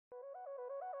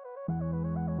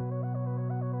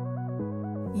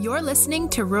You're listening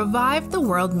to Revive the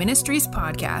World Ministries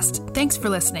podcast. Thanks for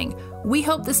listening. We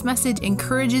hope this message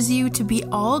encourages you to be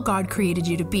all God created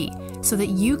you to be, so that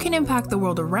you can impact the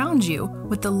world around you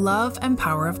with the love and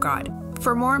power of God.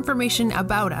 For more information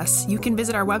about us, you can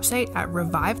visit our website at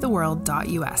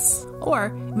revivetheworld.us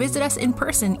or visit us in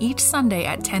person each Sunday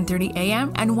at 10:30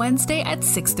 a.m. and Wednesday at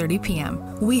 6:30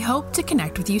 p.m. We hope to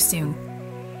connect with you soon.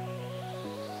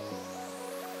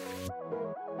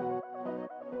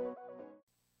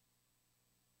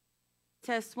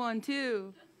 Test 1,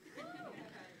 2.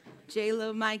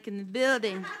 J-Lo Mike in the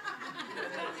building.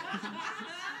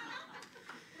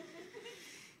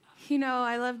 You know,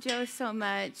 I love Joe so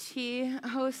much. He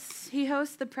hosts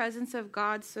the presence of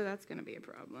God, so that's going to be a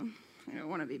problem. I don't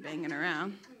want to be banging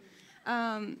around.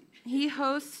 He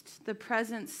hosts the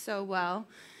presence so well.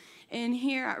 And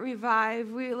here at Revive,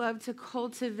 we love to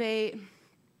cultivate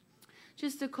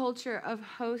just a culture of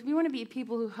host. We want to be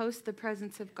people who host the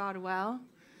presence of God well.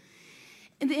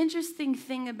 And the interesting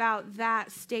thing about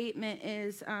that statement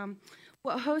is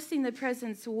what hosting the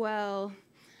presence well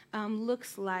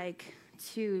looks like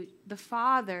to the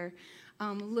Father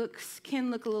can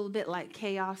look a little bit like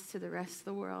chaos to the rest of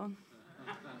the world.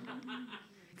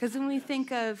 Because when we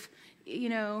think of,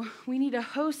 we need to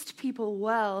host people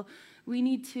well, we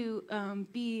need to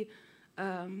be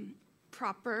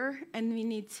proper, and we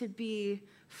need to be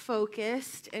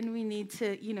focused, and we need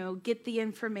to, get the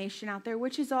information out there,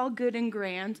 which is all good and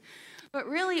grand. But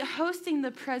really, hosting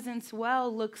the presence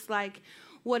well looks like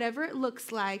whatever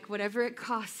it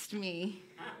costs me,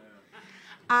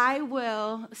 I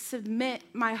will submit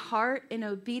my heart in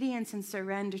obedience and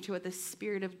surrender to what the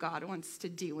Spirit of God wants to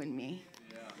do in me.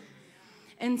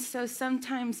 And so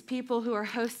sometimes people who are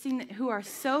hosting, who are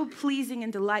so pleasing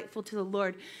and delightful to the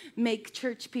Lord, make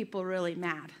church people really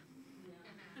mad.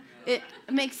 It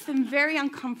makes them very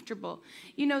uncomfortable.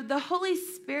 The Holy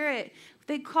Spirit,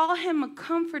 they call him a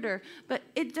comforter, but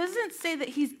it doesn't say that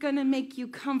he's going to make you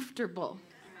comfortable.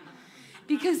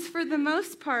 Because for the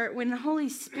most part, when the Holy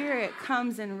Spirit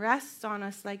comes and rests on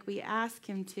us like we ask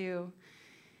him to,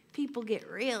 people get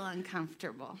real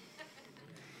uncomfortable.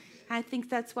 I think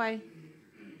that's why...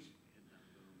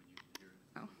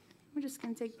 We're just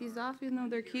going to take these off, even though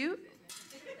they're cute.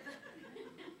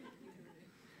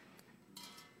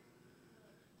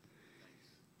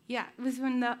 Yeah, it was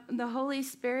when the Holy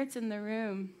Spirit's in the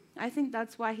room. I think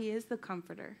that's why he is the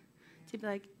comforter. To be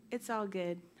like, it's all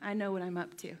good. I know what I'm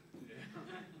up to.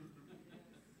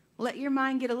 Let your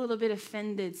mind get a little bit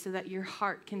offended so that your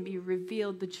heart can be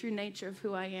revealed the true nature of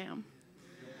who I am.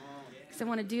 Because I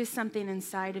want to do something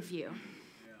inside of you.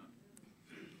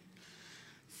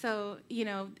 So,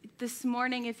 this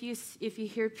morning, if you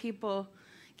hear people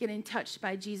getting touched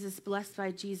by Jesus, blessed by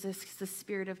Jesus, the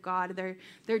Spirit of God,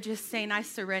 they're just saying, I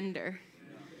surrender.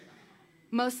 Yeah.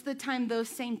 Most of the time, those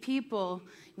same people,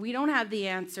 we don't have the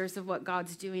answers of what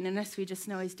God's doing in us. We just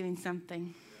know he's doing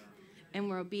something. Yeah. And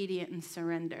we're obedient and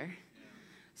surrender. Yeah.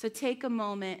 So take a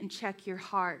moment and check your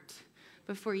heart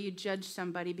before you judge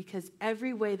somebody, because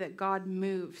every way that God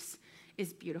moves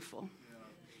is beautiful.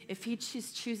 If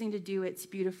he's choosing to do it, it's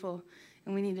beautiful,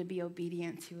 and we need to be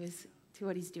obedient to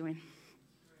what he's doing.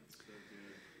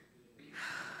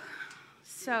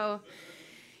 So,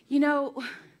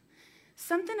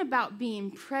 something about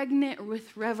being pregnant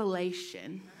with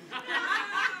revelation.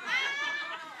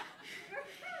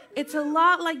 It's a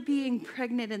lot like being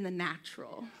pregnant in the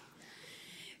natural.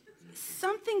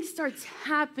 Something starts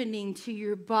happening to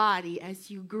your body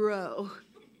as you grow.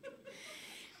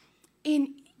 And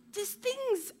these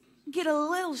things get a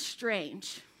little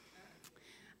strange.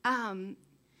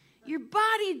 Your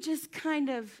body just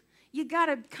you got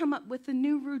to come up with a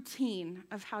new routine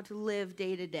of how to live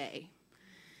day to day.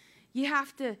 You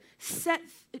have to set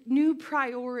new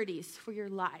priorities for your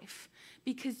life,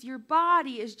 because your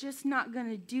body is just not going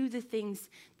to do the things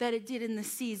that it did in the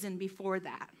season before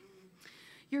that.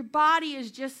 Your body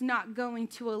is just not going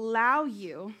to allow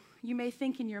you. You may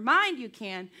think in your mind you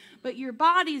can, but your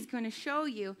body is going to show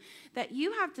you that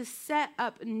you have to set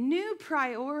up new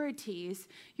priorities.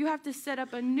 You have to set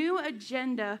up a new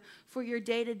agenda for your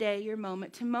day-to-day, your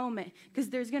moment-to-moment, because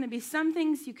there's going to be some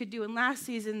things you could do in last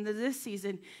season to this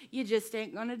season you just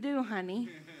ain't going to do, honey.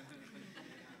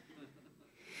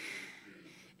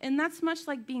 And that's much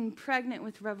like being pregnant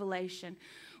with revelation.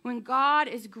 When God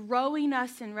is growing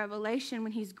us in revelation,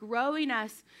 when he's growing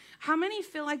us, how many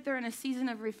feel like they're in a season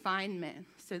of refinement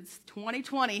since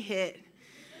 2020 hit?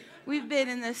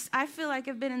 I feel like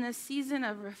I've been in this season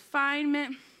of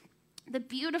refinement. The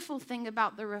beautiful thing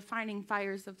about the refining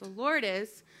fires of the Lord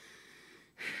is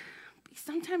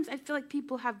sometimes I feel like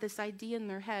people have this idea in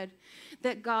their head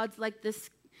that God's like this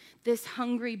this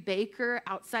hungry baker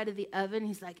outside of the oven.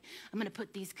 He's like, I'm going to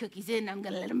put these cookies in. I'm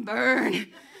going to let them burn.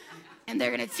 And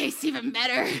they're going to taste even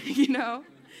better, you know.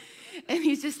 And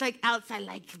he's just like outside,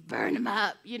 like, burn them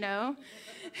up, you know.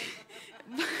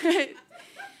 But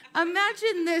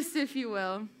imagine this, if you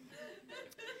will.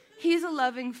 He's a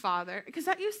loving Father. Because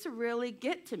that used to really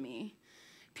get to me.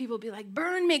 People be like,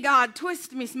 burn me, God,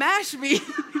 twist me, smash me.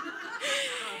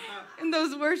 And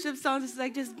those worship songs, it's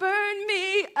like, just burn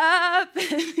me up.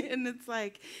 And it's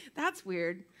like, that's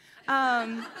weird.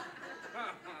 But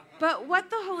what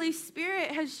the Holy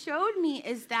Spirit has showed me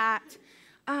is that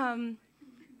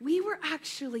we were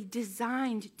actually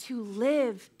designed to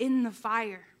live in the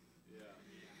fire.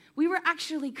 We were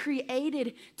actually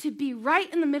created to be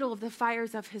right in the middle of the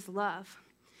fires of his love.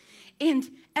 And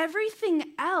everything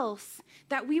else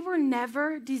that we were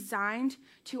never designed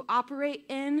to operate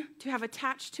in, to have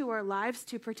attached to our lives,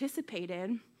 to participate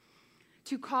in,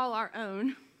 to call our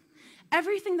own,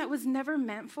 everything that was never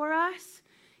meant for us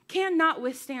cannot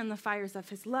withstand the fires of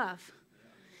his love.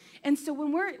 And so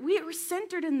when we are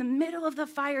centered in the middle of the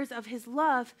fires of his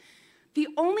love, the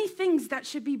only things that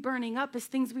should be burning up is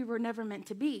things we were never meant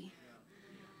to be.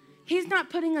 He's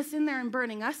not putting us in there and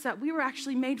burning us up. We were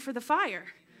actually made for the fire.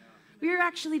 We were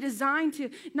actually designed to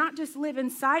not just live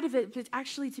inside of it, but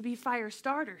actually to be fire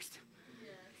starters.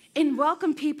 And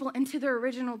welcome people into their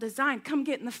original design. Come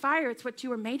get in the fire. It's what you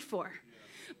were made for.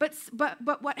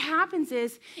 But what happens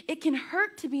is it can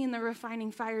hurt to be in the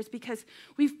refining fires because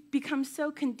we've become so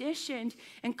conditioned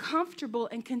and comfortable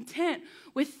and content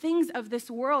with things of this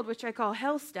world, which I call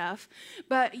hell stuff.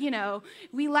 But, you know,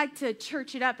 we like to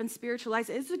church it up and spiritualize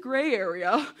it. It's a gray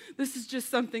area. This is just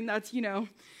something that's, you know,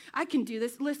 I can do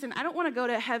this. Listen, I don't want to go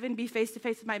to heaven, be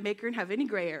face-to-face with my Maker, and have any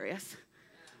gray areas.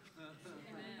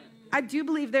 I do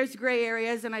believe there's gray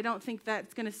areas, and I don't think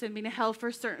that's going to send me to hell for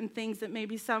certain things that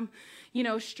maybe some, you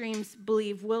know, streams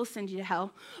believe will send you to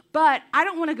hell. But I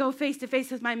don't want to go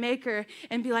face-to-face with my Maker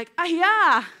and be like,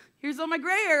 yeah, here's all my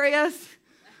gray areas.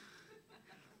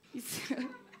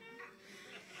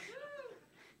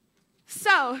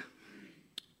 So,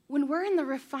 when we're in the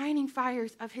refining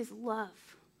fires of his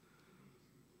love,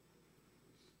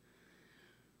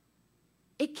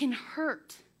 it can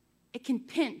hurt, it can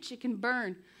pinch, it can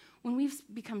burn when we've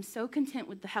become so content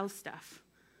with the hell stuff,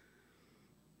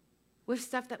 with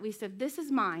stuff that we said, this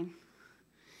is mine,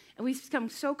 and we've become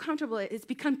so comfortable, it's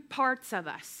become parts of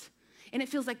us, and it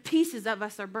feels like pieces of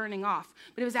us are burning off,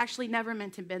 but it was actually never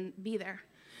meant to be there.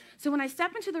 So when I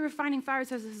step into the refining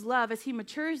fires of his love, as he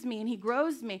matures me and he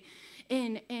grows me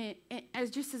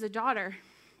as a daughter,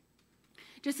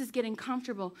 just as getting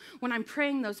comfortable, when I'm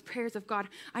praying those prayers of God,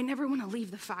 I never want to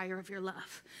leave the fire of your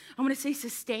love. I want to stay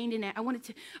sustained in it. I want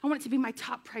it to be my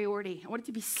top priority. I want it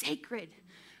to be sacred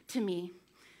to me.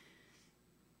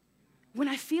 When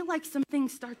I feel like some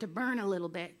things start to burn a little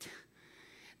bit,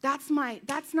 that's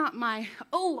not my,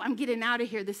 I'm getting out of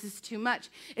here, this is too much.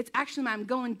 It's actually I'm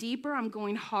going deeper, I'm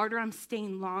going harder, I'm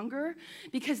staying longer,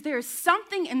 because there's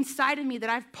something inside of me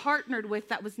that I've partnered with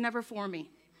that was never for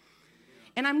me.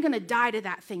 And I'm going to die to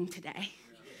that thing today.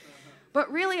 But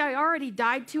really, I already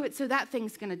died to it, so that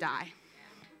thing's going to die.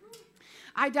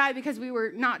 I died because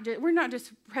we're not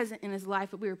just present in his life,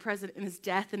 but we were present in his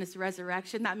death and his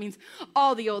resurrection. That means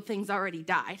all the old things already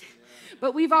died.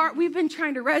 But we've been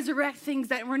trying to resurrect things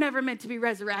that were never meant to be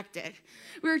resurrected.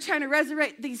 We were trying to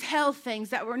resurrect these hell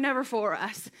things that were never for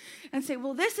us and say,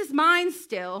 well, this is mine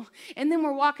still. And then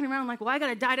we're walking around like, well, I got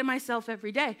to die to myself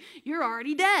every day. You're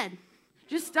already dead.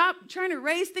 Just stop trying to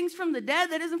raise things from the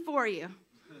dead that isn't for you.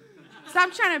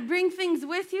 Stop trying to bring things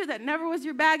with you that never was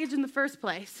your baggage in the first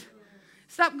place.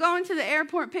 Stop going to the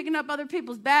airport, picking up other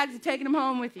people's bags and taking them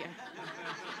home with you.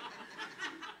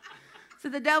 So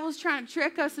the devil's trying to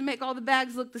trick us and make all the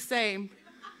bags look the same.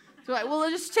 So like, well, I'll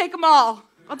just take them all.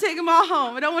 I'll take them all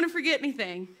home. I don't want to forget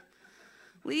anything.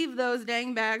 Leave those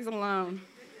dang bags alone.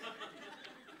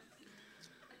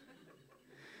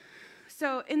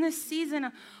 So in this season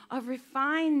of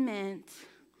refinement,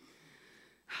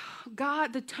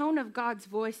 the tone of God's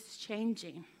voice is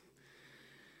changing.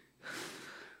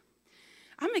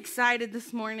 I'm excited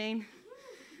this morning,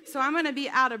 so I'm going to be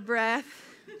out of breath.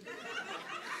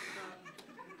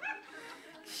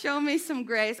 Show me some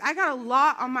grace. I got a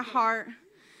lot on my heart.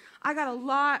 I got a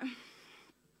lot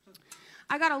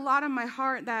on my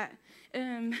heart that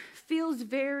feels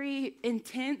very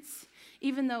intense,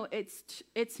 even though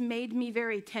it's made me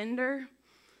very tender,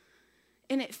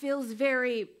 and it feels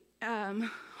very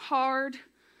hard,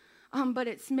 but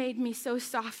it's made me so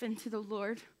softened to the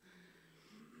Lord.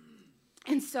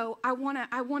 And so I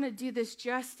want to do this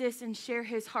justice and share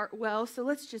his heart well. So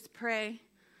let's just pray.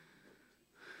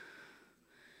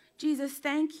 Jesus,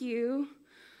 thank you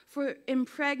for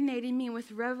impregnating me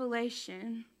with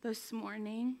revelation this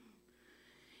morning.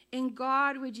 And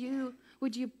God, would you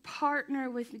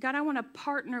partner with, God, I want to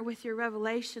partner with your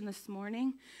revelation this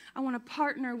morning. I want to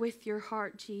partner with your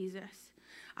heart, Jesus.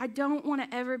 I don't want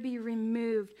to ever be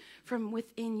removed from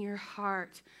within your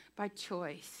heart by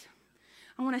choice.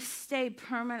 I want to stay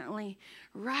permanently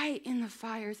right in the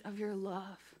fires of your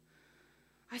love.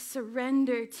 I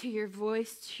surrender to your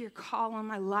voice, to your call on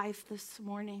my life this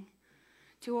morning,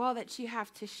 to all that you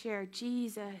have to share.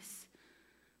 Jesus,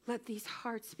 let these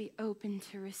hearts be open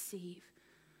to receive.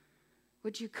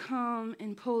 Would you come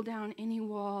and pull down any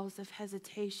walls of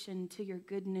hesitation to your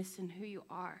goodness and who you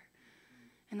are,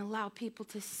 and allow people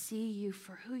to see you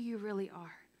for who you really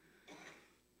are?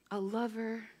 A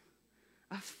lover,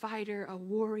 a fighter, a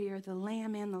warrior, the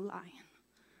lamb and the lion.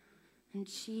 In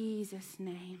Jesus'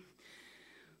 name.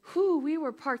 We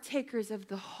were partakers of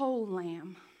the whole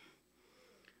lamb.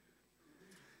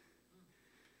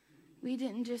 We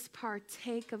didn't just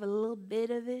partake of a little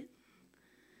bit of it.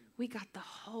 We got the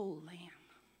whole lamb.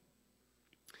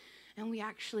 And we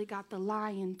actually got the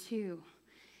lion too,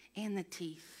 and the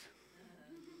teeth.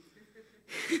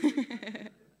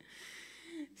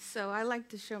 So I like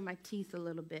to show my teeth a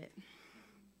little bit.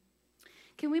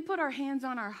 Can we put our hands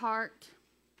on our heart?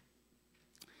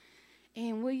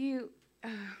 And will you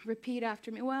repeat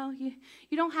after me? Well, you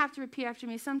don't have to repeat after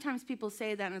me. Sometimes people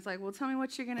say that, and it's like, well, tell me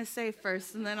what you're going to say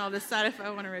first, and then I'll decide if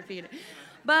I want to repeat it.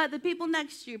 But the people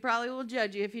next to you probably will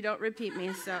judge you if you don't repeat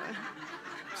me, so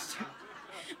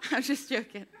I'm just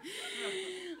joking.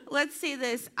 Let's say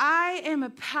this. I am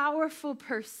a powerful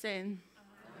person.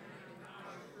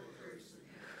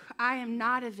 I am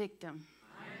not a victim.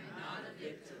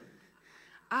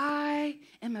 I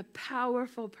am a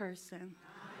powerful person.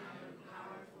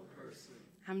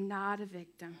 I'm not a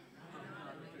victim.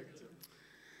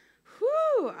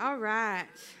 Whew, all right.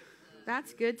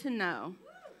 That's good to know.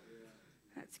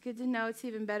 That's good to know. It's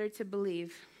even better to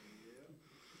believe.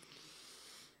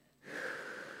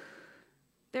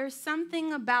 There's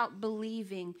something about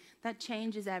believing that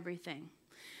changes everything.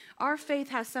 Our faith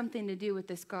has something to do with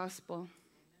this gospel.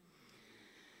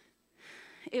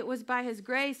 It was by his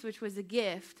grace, which was a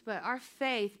gift, but our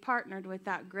faith partnered with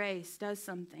that grace does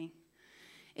something.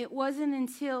 It wasn't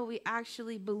until we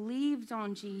actually believed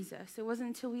on Jesus, it wasn't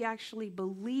until we actually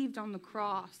believed on the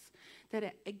cross that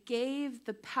it gave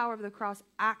the power of the cross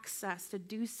access to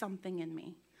do something in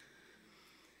me.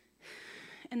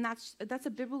 And that's a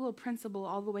biblical principle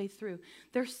all the way through.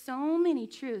 There's so many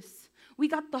truths. We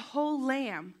got the whole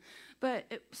lamb, but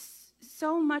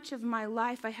so much of my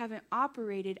life I haven't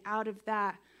operated out of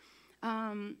that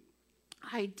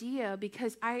idea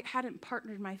because I hadn't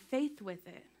partnered my faith with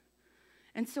it.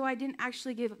 And so I didn't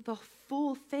actually give the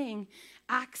full thing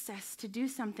access to do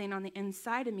something on the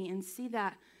inside of me and see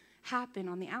that happen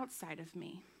on the outside of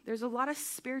me. There's a lot of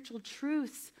spiritual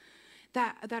truths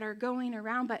that are going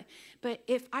around, but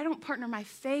if I don't partner my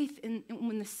faith in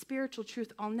the spiritual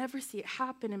truth, I'll never see it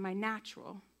happen in my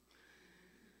natural.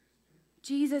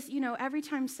 Jesus, every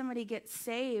time somebody gets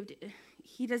saved,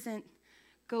 he doesn't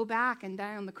go back and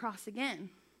die on the cross again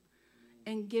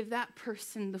and give that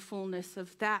person the fullness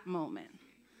of that moment.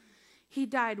 He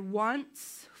died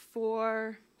once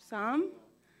for some,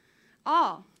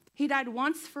 all. He died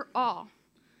once for all.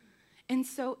 And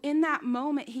so in that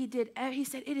moment, he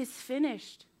said, it is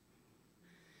finished.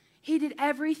 He did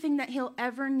everything that he'll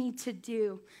ever need to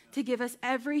do to give us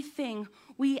everything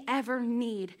we ever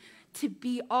need to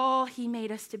be all he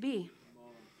made us to be.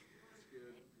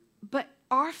 But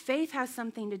our faith has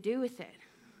something to do with it.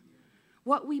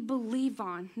 What we believe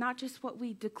on, not just what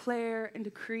we declare and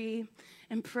decree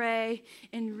and pray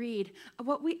and read,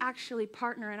 what we actually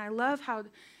partner. And I love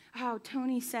how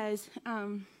Tony says,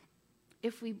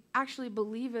 if we actually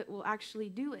believe it, we'll actually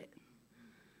do it.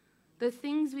 The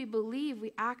things we believe,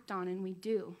 we act on and we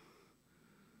do.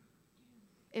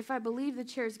 If I believe the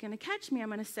chair is going to catch me, I'm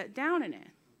going to sit down in it.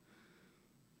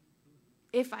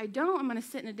 If I don't, I'm going to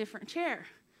sit in a different chair.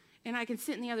 And I can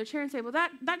sit in the other chair and say, well,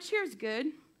 that chair's good.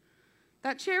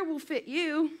 That chair will fit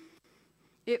you.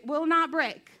 It will not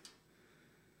break.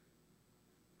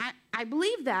 I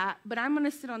believe that, but I'm going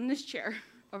to sit on this chair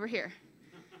over here.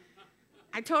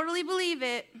 I totally believe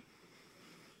it.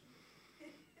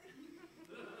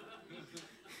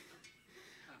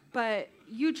 But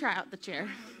you try out the chair.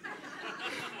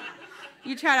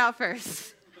 You try it out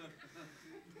first.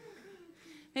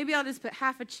 Maybe I'll just put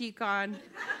half a cheek on.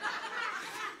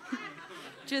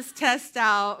 Just test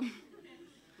out.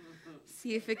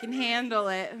 See if it can handle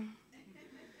it.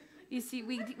 You see,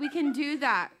 we can do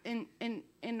that in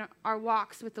our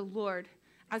walks with the Lord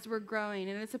as we're growing,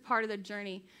 and it's a part of the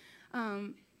journey.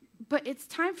 But it's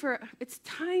time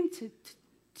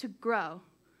to grow.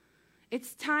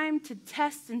 It's time to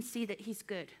test and see that he's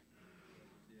good.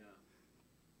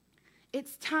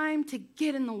 It's time to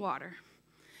get in the water.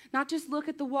 Not just look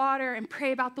at the water and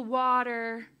pray about the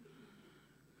water.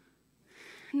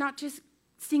 Not just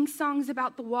sing songs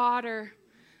about the water.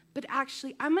 But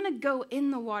actually, I'm going to go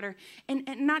in the water and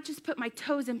not just put my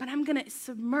toes in, but I'm going to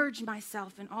submerge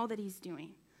myself in all that he's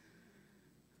doing.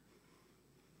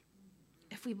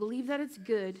 If we believe that it's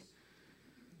good,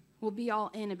 we'll be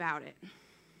all in about it.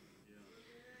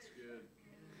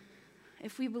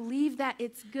 If we believe that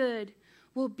it's good,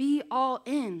 we'll be all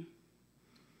in.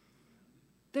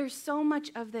 There's so much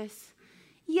of this.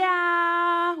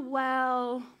 Yeah,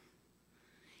 well,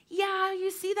 yeah,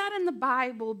 you see that in the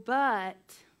Bible, but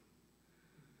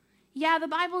yeah, the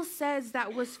Bible says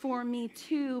that was for me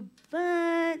too,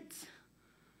 but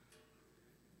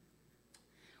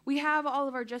we have all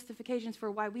of our justifications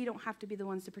for why we don't have to be the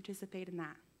ones to participate in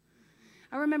that.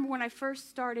 I remember when I first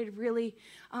started really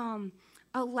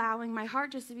allowing my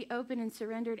heart just to be open and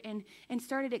surrendered and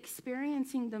started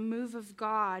experiencing the move of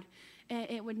God. And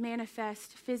it would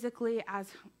manifest physically as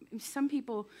some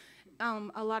people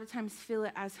a lot of times feel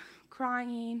it as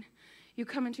crying. You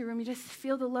come into a room, you just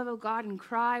feel the love of God and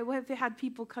cry. What if they had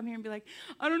people come here and be like,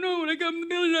 I don't know, when I come in the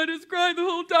building, I just cry the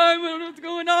whole time. I don't know what's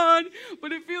going on,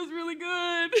 but it feels really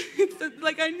good. It's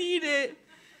like I need it.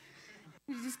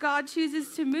 It's just God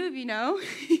chooses to move, you know.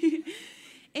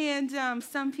 And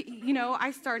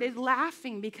I started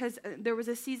laughing because there was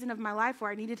a season of my life where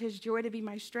I needed his joy to be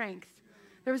my strength.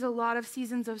 There was a lot of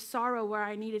seasons of sorrow where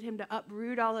I needed him to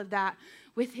uproot all of that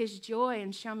with his joy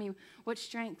and show me what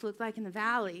strength looked like in the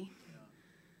valley.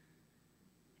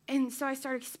 And so I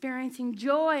started experiencing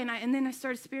joy, and then I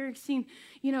started experiencing,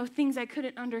 things I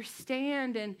couldn't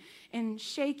understand, and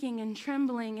shaking and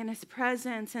trembling in his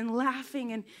presence, and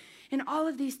laughing, and all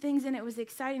of these things, and it was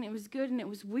exciting, it was good, and it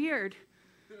was weird.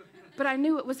 But I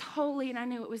knew it was holy, and I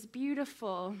knew it was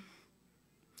beautiful,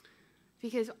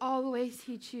 because all the ways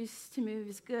he chooses to move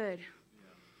is good.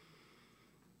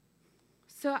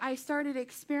 So I started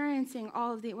experiencing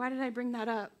all of the, why did I bring that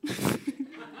up?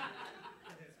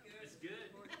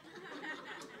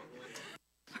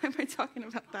 Why am I talking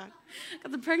about that?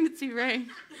 Got the pregnancy ring.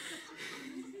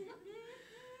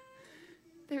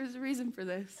 There's a reason for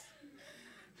this.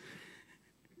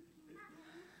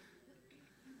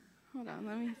 Hold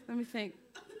on, let me think.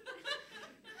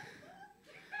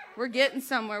 We're getting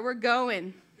somewhere. We're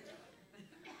going.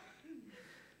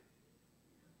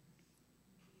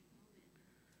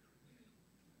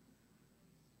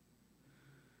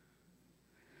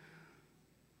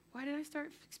 Why did I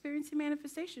start experiencing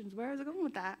manifestations? Where was I going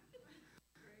with that?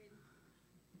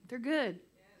 They're good.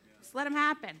 Just let them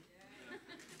happen.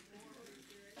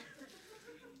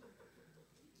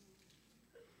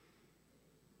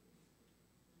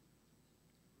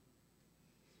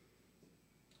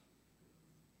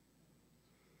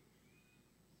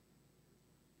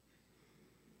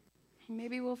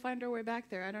 Maybe we'll find our way back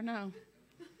there. I don't know.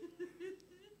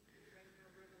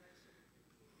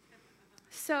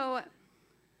 So,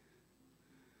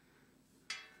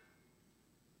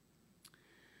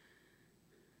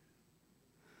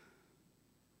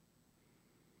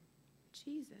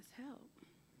 Jesus, help.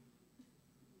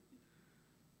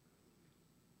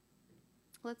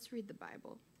 Let's read the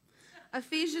Bible.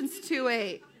 Ephesians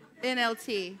 2:8,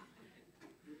 NLT.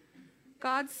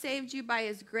 God saved you by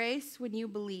his grace when you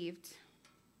believed.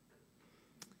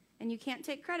 And you can't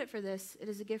take credit for this. It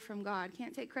is a gift from God.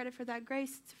 Can't take credit for that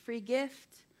grace. It's a free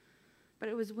gift. But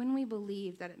it was when we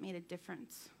believed that it made a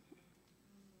difference.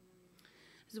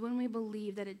 It was when we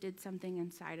believed that it did something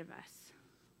inside of us.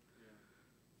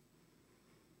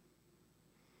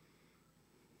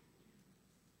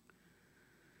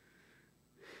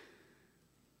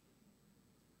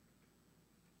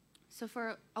 So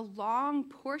for a long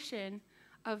portion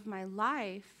of my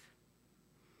life,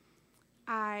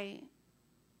 I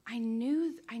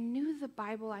knew the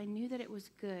Bible. I knew that it was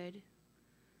good.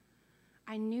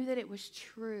 I knew that it was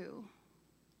true.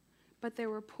 But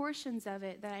there were portions of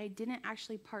it that I didn't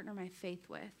actually partner my faith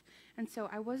with. And so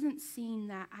I wasn't seeing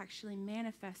that actually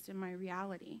manifest in my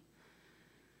reality.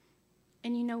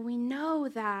 And we know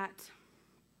that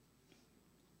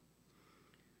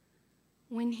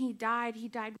when he died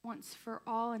once for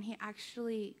all, and he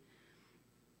actually,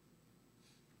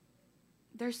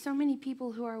 there's so many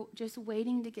people who are just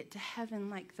waiting to get to heaven,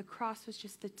 like the cross was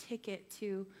just the ticket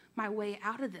to my way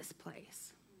out of this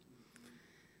place.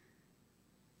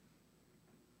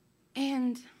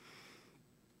 And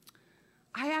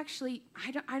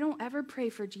I don't ever pray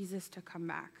for Jesus to come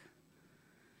back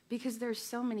because there's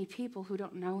so many people who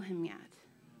don't know him yet.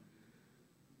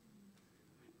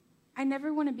 I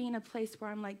never want to be in a place where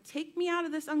I'm like, take me out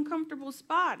of this uncomfortable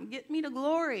spot and get me to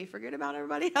glory. Forget about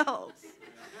everybody else.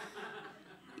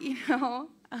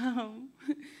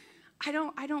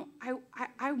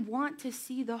 I want to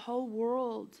see the whole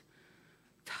world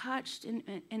touched and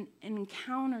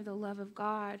encounter the love of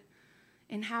God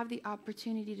and have the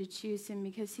opportunity to choose him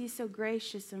because he's so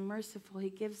gracious and merciful. He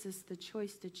gives us the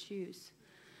choice to choose.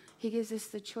 He gives us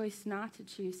the choice not to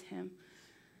choose him.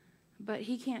 But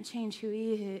he can't change who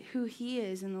he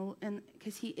is, and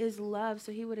because he is love,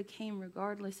 so he would have came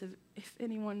regardless of if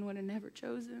anyone would have never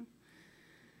chosen him.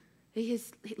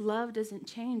 His love doesn't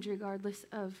change regardless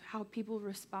of how people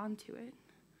respond to it.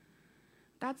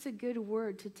 That's a good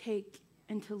word to take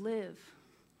and to live.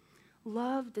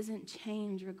 Love doesn't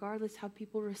change regardless how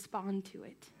people respond to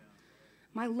it.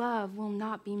 My love will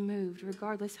not be moved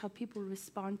regardless how people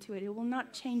respond to it. It will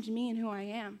not change me and who I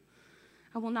am.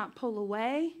 I will not pull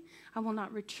away. I will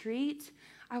not retreat.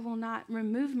 I will not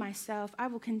remove myself. I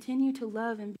will continue to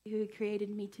love and be who he created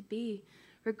me to be,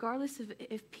 regardless of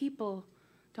if people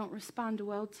don't respond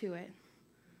well to it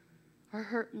or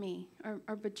hurt me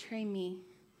or betray me.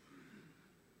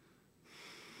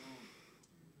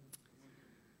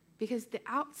 Because the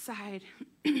outside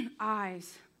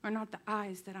eyes are not the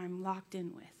eyes that I'm locked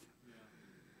in with.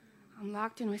 I'm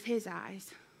locked in with his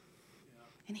eyes.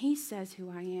 And he says who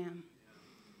I am.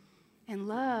 And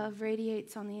love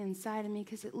radiates on the inside of me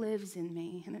because it lives in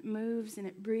me. And it moves and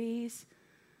it breathes.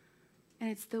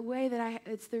 And it's the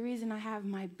reason I have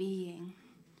my being.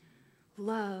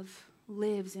 Love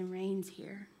lives and reigns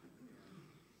here.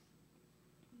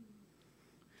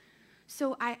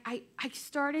 So I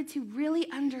started to really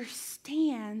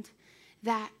understand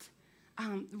that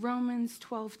Romans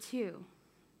 12:2,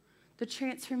 the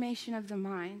transformation of the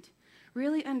mind.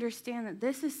 Really understand that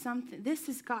this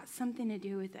has got something to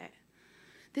do with it.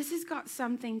 This has got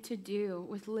something to do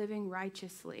with living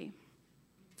righteously.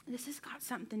 This has got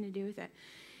something to do with it.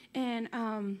 And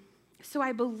so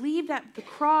I believe that the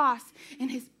cross and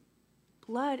his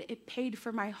blood, it paid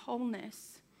for my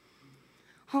wholeness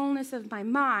of my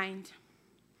mind.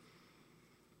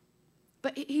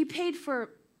 But he paid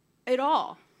for it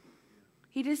all.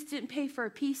 He just didn't pay for a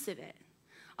piece of it.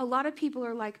 A lot of people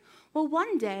are like, well,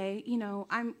 one day,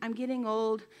 I'm getting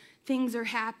old, things are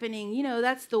happening,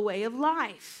 that's the way of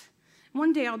life.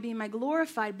 One day I'll be in my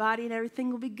glorified body and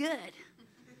everything will be good.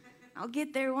 I'll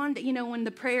get there one day, when the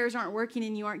prayers aren't working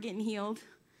and you aren't getting healed.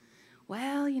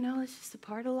 Well, it's just a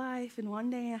part of life, and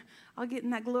one day I'll get in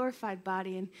that glorified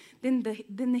body, and then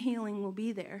the healing will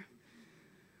be there.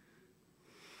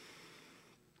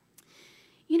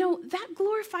 That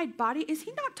glorified body, is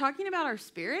he not talking about our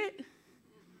spirit?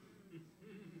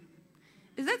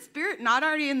 Is that spirit not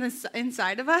already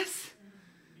inside of us?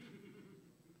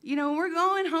 We're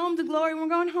going home to glory. We're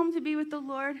going home to be with the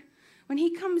Lord. When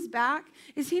he comes back,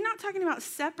 is he not talking about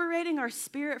separating our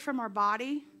spirit from our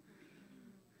body?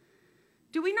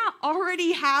 Do we not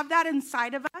already have that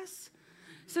inside of us?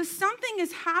 So something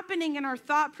is happening in our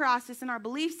thought process and our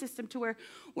belief system to where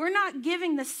we're not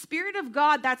giving the Spirit of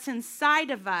God that's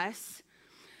inside of us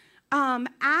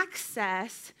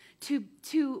access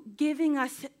to giving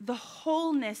us the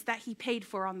wholeness that he paid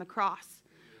for on the cross,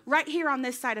 right here on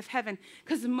this side of heaven.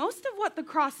 Because most of what the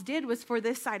cross did was for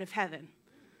this side of heaven.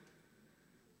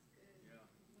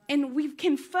 And we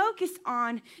can focus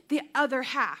on the other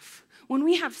half when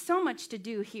we have so much to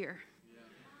do here.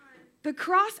 The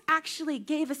cross actually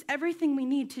gave us everything we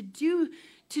need to do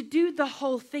the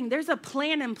whole thing. There's a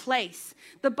plan in place.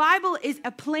 The Bible is a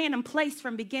plan in place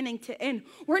from beginning to end.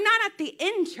 We're not at the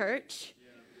end, church.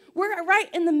 We're right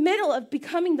in the middle of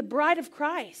becoming the bride of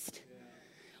Christ.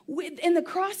 And the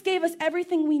cross gave us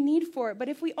everything we need for it. But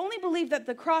if we only believe that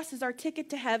the cross is our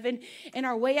ticket to heaven and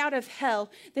our way out of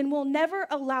hell, then we'll never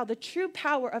allow the true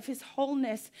power of his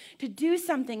wholeness to do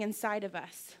something inside of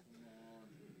us.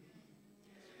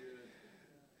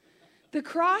 The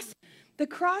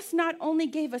cross not only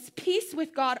gave us peace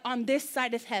with God on this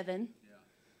side of heaven.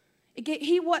 I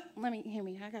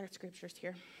got scriptures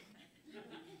here.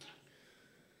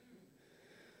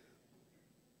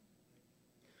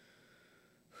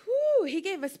 He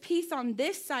gave us peace on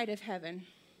this side of heaven.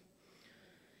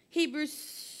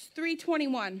 Hebrews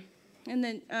 3:21 in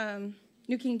the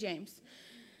New King James.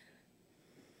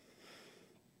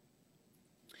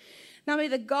 Now may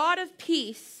the God of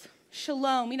peace,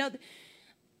 shalom,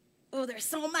 there's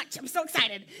so much. I'm so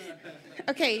excited.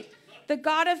 Okay, the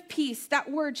God of peace,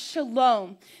 that word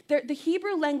shalom. The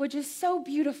Hebrew language is so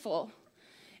beautiful.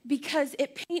 because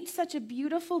it paints such a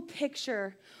beautiful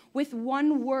picture with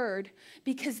one word,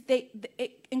 because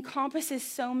it encompasses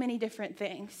so many different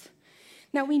things.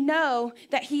 Now we know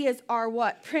that he is our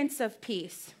what? Prince of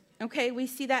Peace. Okay, we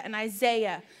see that in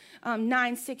Isaiah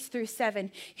 9, 6 through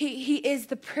 7. He is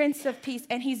the Prince of Peace,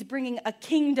 and he's bringing a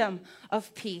kingdom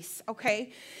of peace,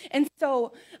 okay? And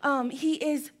so he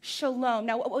is Shalom.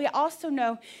 Now, what we also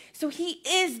know, so he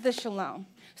is the Shalom.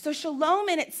 So Shalom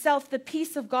in itself, the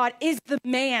peace of God, is the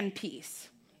man peace,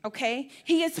 okay?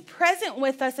 He is present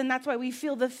with us, and that's why we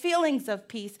feel the feelings of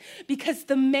peace, because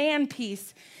the man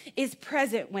peace is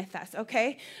present with us,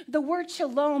 okay? The word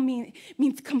Shalom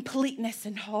means completeness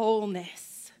and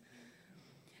wholeness.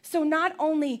 So not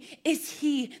only is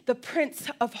he the Prince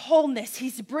of Wholeness,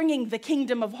 he's bringing the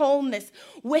kingdom of wholeness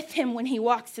with him when he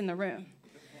walks in the room.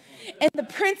 And the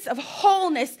Prince of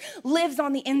Wholeness lives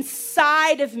on the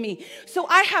inside of me. So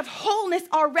I have wholeness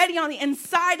already on the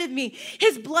inside of me.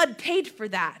 His blood paid for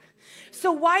that.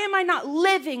 So why am I not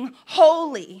living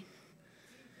holy?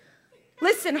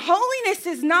 Listen, holiness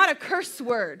is not a curse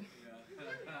word.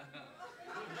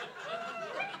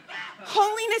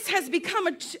 Holiness has become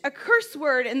a curse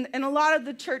word in a lot of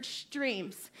the church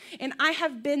streams. And I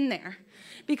have been there.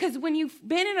 Because when you've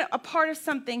been in a part of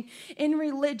something in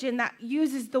religion that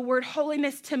uses the word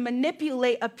holiness to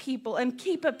manipulate a people and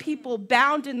keep a people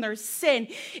bound in their sin,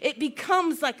 it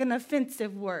becomes like an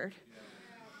offensive word.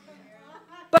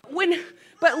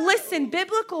 But listen,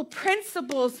 biblical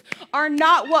principles are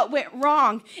not what went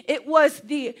wrong. It was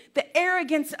the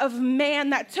arrogance of man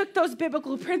that took those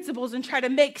biblical principles and tried to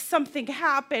make something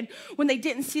happen when they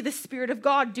didn't see the Spirit of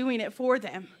God doing it for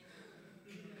them.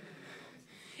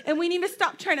 And we need to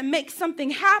stop trying to make something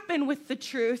happen with the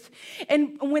truth.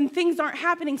 And when things aren't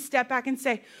happening, step back and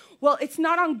say, well, it's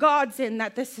not on God's end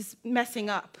that this is messing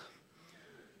up.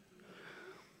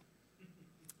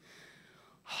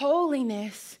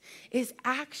 Holiness is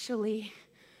actually,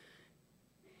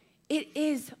 it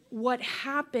is what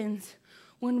happens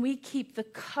when we keep the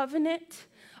covenant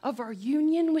of our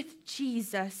union with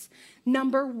Jesus,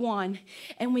 number one,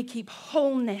 and we keep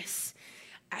wholeness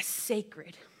as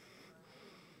sacred.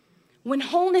 When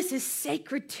wholeness is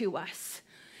sacred to us,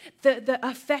 the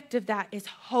effect of that is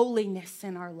holiness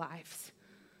in our lives.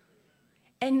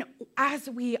 And as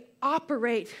we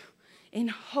operate in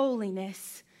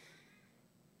holiness,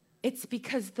 it's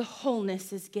because the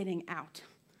wholeness is getting out.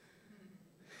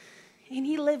 And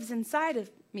he lives inside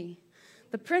of me,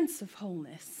 the Prince of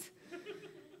Wholeness.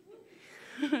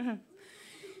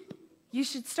 You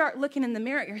should start looking in the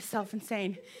mirror at yourself and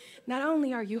saying, not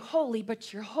only are you holy,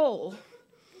 but you're whole.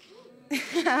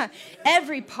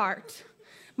 Every part,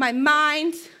 my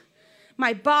mind,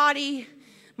 my body,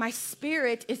 my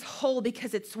spirit is whole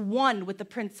because it's one with the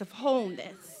Prince of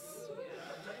Wholeness.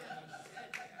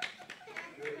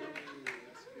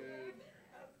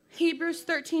 Hebrews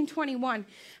 13:21.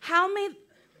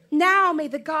 Now may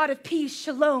the God of peace,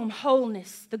 shalom,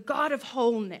 wholeness, the God of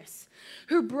wholeness,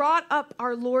 who brought up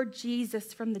our Lord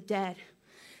Jesus from the dead,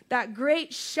 that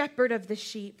great shepherd of the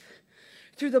sheep,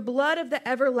 through the blood of the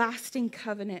everlasting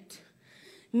covenant,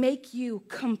 make you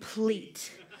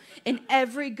complete in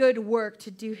every good work to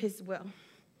do his will.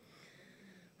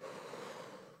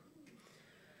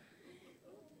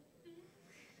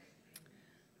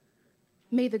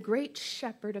 May the great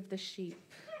shepherd of the sheep,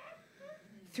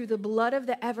 through the blood of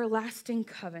the everlasting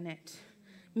covenant,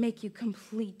 make you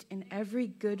complete in every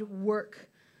good work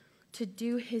to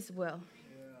do his will.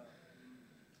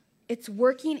 It's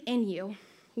working in you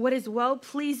what is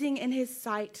well-pleasing in his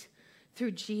sight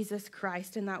through Jesus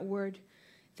Christ. And that word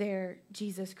there,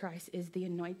 Jesus Christ, is the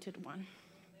anointed one.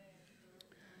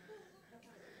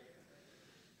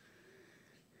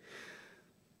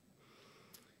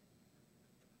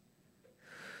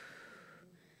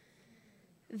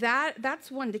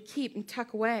 That's one to keep and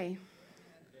tuck away.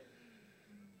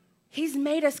 He's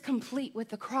made us complete with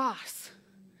the cross.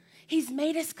 He's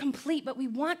made us complete, but we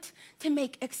want to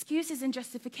make excuses and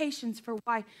justifications for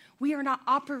why we are not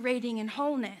operating in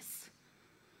wholeness,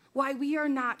 why we are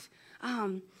not,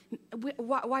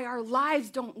 why our lives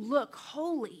don't look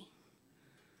holy,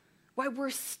 why we're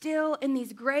still in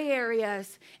these gray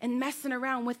areas and messing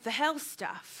around with the hell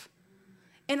stuff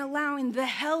and allowing the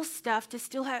hell stuff to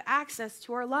still have access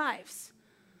to our lives.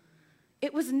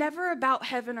 It was never about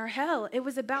heaven or hell. It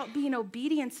was about being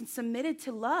obedient and submitted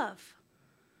to love.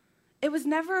 It was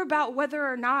never about whether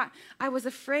or not I was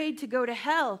afraid to go to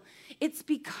hell. It's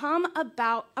become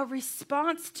about a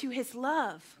response to his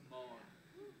love.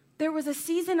 There was a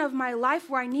season of my life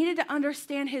where I needed to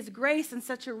understand his grace in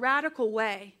such a radical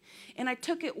way. And I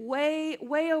took it way,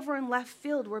 way over in left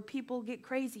field where people get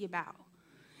crazy about.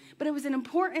 but it was an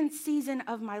important season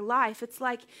of my life. It's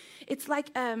like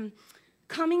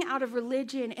coming out of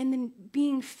religion and then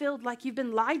being filled like you've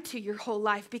been lied to your whole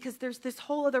life, because there's this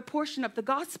whole other portion of the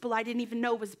gospel I didn't even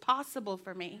know was possible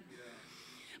for me. Yeah.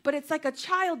 But it's like a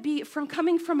child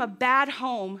coming from a bad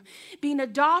home, being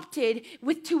adopted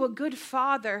to a good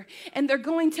father, and they're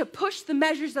going to push the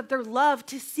measures of their love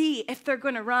to see if they're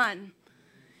going to run.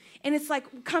 And it's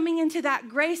like coming into that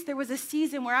grace, there was a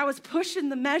season where I was pushing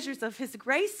the measures of his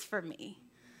grace for me.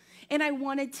 And I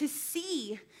wanted to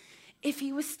see if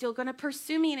he was still going to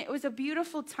pursue me. And it was a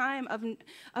beautiful time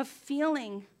of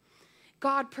feeling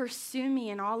God pursue me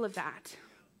and all of that.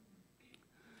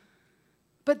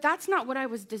 But that's not what I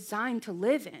was designed to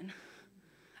live in.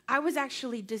 I was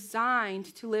actually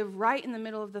designed to live right in the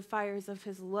middle of the fires of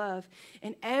his love,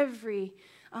 and everything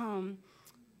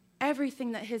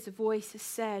that his voice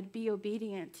said, be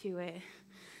obedient to it.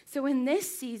 So in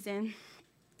this season,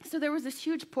 there was this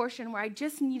huge portion where I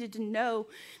just needed to know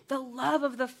the love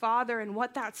of the Father and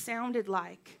what that sounded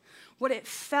like, what it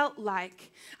felt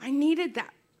like. I needed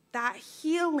that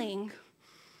healing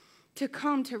to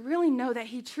come to really know that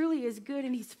he truly is good,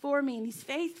 and he's for me, and he's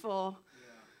faithful,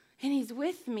 and he's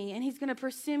with me, and he's going to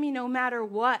pursue me no matter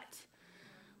what.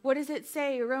 What does it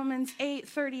say? Romans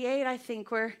 8:38, I think,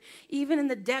 where even in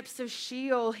the depths of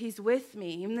Sheol, he's with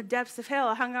me. In the depths of hell,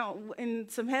 I hung out in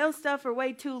some hell stuff for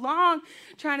way too long,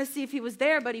 trying to see if he was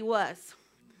there, but he was.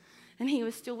 And he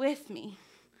was still with me.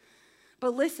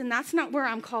 But listen, that's not where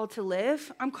I'm called to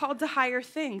live. I'm called to higher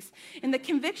things. And the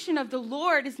conviction of the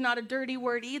Lord is not a dirty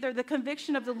word either. The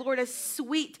conviction of the Lord is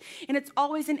sweet. And it's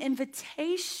always an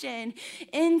invitation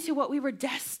into what we were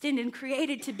destined and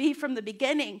created to be from the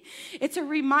beginning. It's a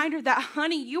reminder that,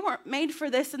 honey, you weren't made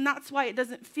for this. And that's why it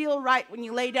doesn't feel right when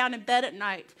you lay down in bed at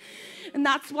night. And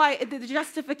that's why the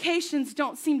justifications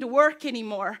don't seem to work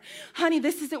anymore. Honey,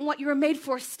 this isn't what you were made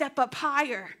for. Step up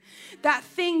higher. That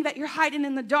thing that you're hiding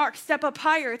in the dark, step up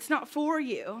higher. It's not for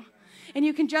you. And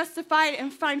you can justify it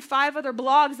and find 5 other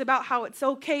blogs about how it's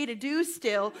okay to do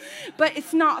still, but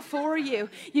it's not for you.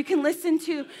 You can listen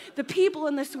to the people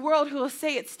in this world who will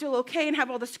say it's still okay and have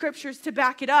all the scriptures to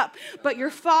back it up, but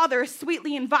your Father is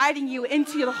sweetly inviting you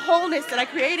into the wholeness that I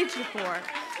created you for.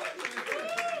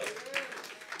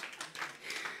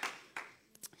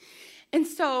 And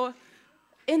so,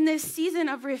 in this season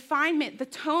of refinement, the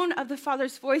tone of the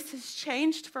Father's voice has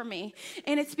changed for me.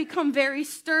 And it's become very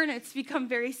stern. It's become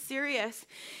very serious.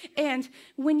 And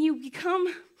when you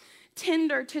become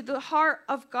tender to the heart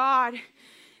of God,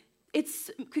 it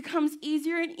becomes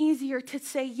easier and easier to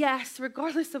say yes,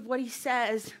 regardless of what he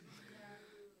says.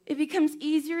 It becomes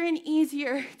easier and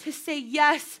easier to say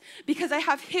yes because I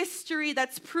have history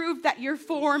that's proved that you're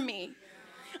for me.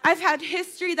 I've had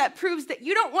history that proves that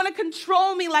you don't want to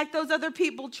control me like those other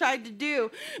people tried to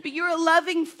do. But you're a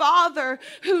loving Father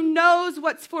who knows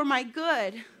what's for my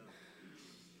good.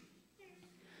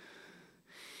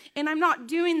 And I'm not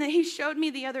doing that. He showed me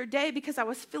the other day because I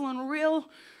was feeling real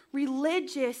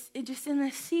religious just in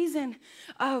this season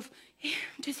of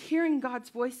just hearing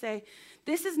God's voice say,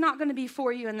 this is not going to be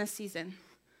for you in this season.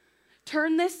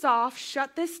 Turn this off,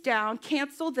 shut this down,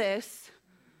 cancel this.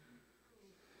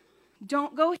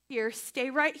 Don't go here, stay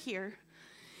right here.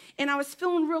 And I was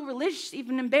feeling real religious,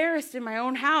 even embarrassed in my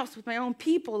own house with my own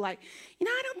people. Like,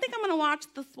 I don't think I'm going to watch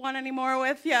this one anymore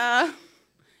with you. And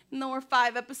then we're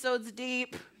 5 episodes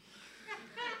deep.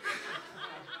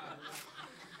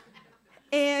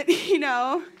 And,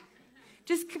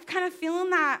 just kind of feeling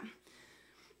that.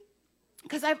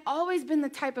 Because I've always been the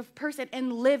type of person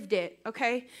and lived it,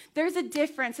 okay? There's a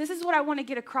difference. This is what I want to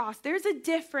get across. There's a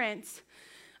difference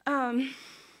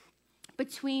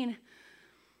between,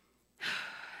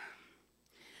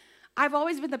 I've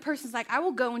always been the person who's like, I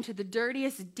will go into the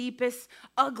dirtiest, deepest,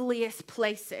 ugliest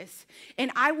places,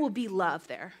 and I will be loved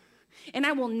there. And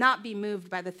I will not be moved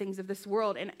by the things of this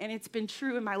world. And it's been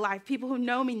true in my life. People who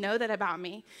know me know that about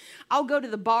me. I'll go to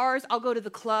the bars. I'll go to the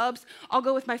clubs. I'll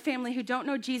go with my family who don't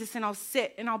know Jesus, and I'll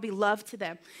sit and I'll be loved to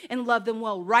them and love them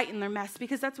well right in their mess,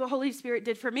 because that's what Holy Spirit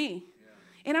did for me. Yeah.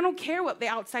 And I don't care what the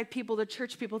outside people, the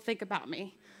church people think about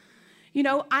me.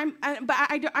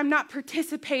 I'm not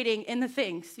participating in the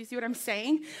things. You see what I'm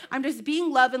saying? I'm just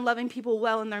being loved and loving people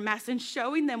well in their mess and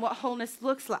showing them what wholeness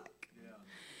looks like. Yeah.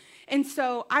 And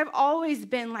so I've always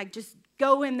been like, just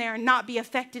go in there and not be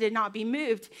affected and not be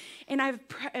moved. And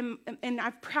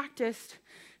I've practiced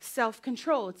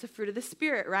self-control. It's a fruit of the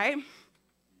Spirit, right?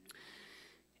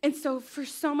 And so for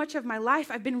so much of my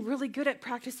life, I've been really good at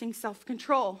practicing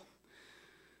self-control.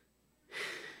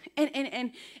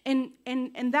 And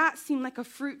that seemed like a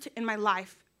fruit in my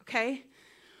life, okay?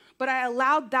 But I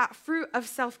allowed that fruit of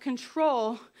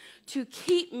self-control to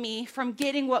keep me from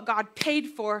getting what God paid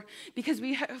for, because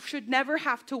we should never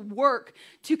have to work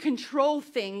to control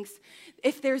things.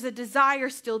 If there's a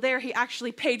desire still there, he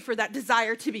actually paid for that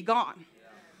desire to be gone.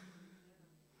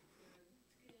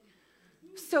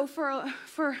 So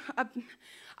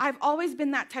I've always been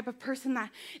that type of person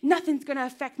that nothing's going to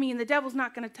affect me and the devil's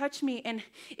not going to touch me. And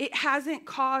it hasn't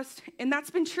caused, and that's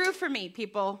been true for me,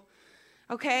 people.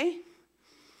 Okay?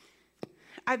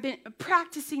 I've been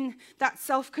practicing that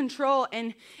self-control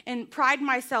and pride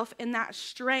myself in that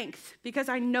strength because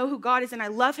I know who God is and I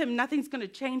love him. Nothing's going to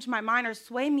change my mind or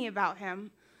sway me about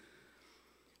him.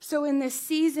 So in this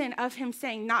season of him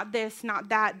saying, not this, not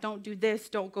that, don't do this,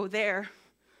 don't go there,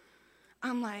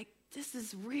 I'm like, this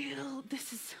is real.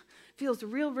 Feels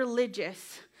real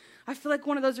religious. I feel like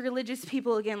one of those religious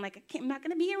people again, like, I'm not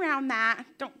going to be around that.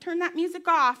 Don't turn that music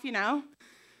off, you know.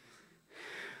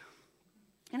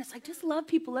 And it's like, just love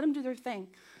people. Let them do their thing.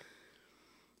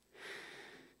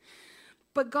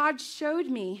 But God showed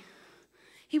me.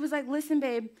 He was like, listen,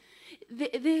 babe,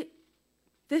 the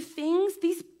things,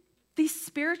 these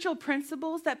spiritual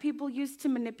principles that people use to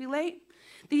manipulate,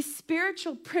 these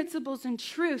spiritual principles and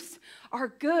truths are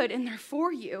good and they're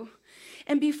for you.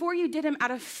 And before you did them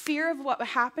out of fear of what would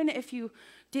happen if you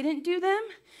didn't do them,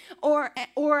 or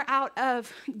out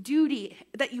of duty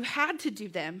that you had to do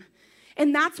them.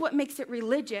 And that's what makes it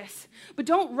religious. But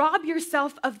don't rob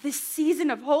yourself of this season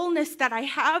of wholeness that I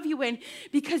have you in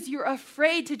because you're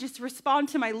afraid to just respond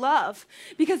to my love.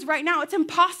 Because right now it's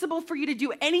impossible for you to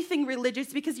do anything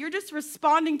religious because you're just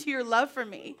responding to your love for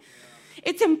me.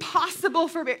 It's impossible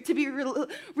for it to be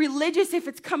religious if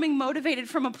it's coming motivated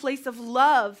from a place of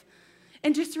love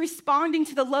and just responding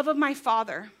to the love of my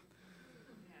Father.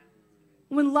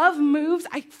 When love moves,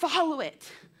 I follow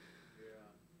it.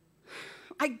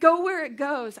 I go where it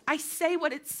goes. I say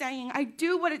what it's saying. I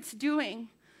do what it's doing.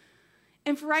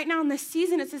 And for right now in this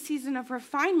season, it's a season of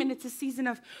refinement. It's a season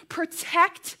of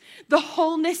protect the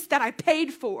wholeness that I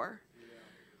paid for.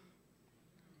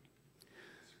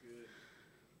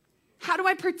 How do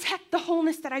I protect the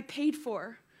wholeness that I paid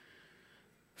for?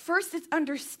 First, it's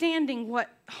understanding what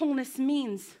wholeness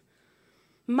means.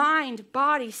 Mind,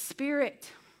 body, spirit.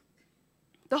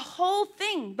 The whole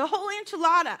thing, the whole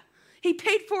enchilada. He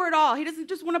paid for it all. He doesn't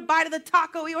just want a bite of the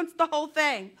taco. He wants the whole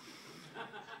thing.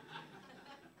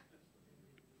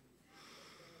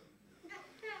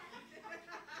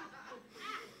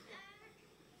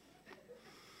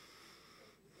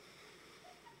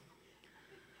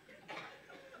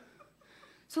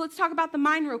 So let's talk about the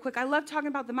mind real quick. I love talking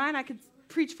about the mind. I could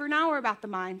preach for an hour about the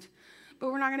mind,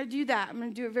 but we're not going to do that. I'm going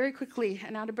to do it very quickly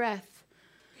and out of breath.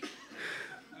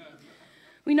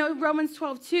 We know Romans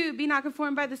 12:2, be not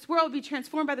conformed by this world, be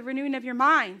transformed by the renewing of your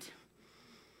mind.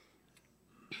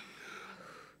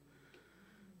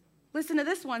 Listen to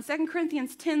this one, 2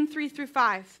 Corinthians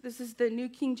 10:3-5. This is the New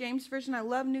King James Version. I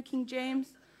love New King James.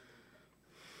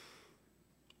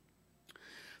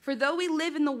 For though we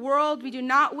live in the world, we do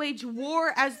not wage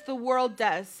war as the world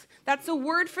does. That's a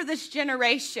word for this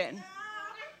generation.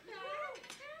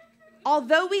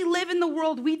 Although we live in the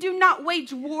world, we do not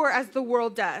wage war as the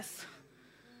world does.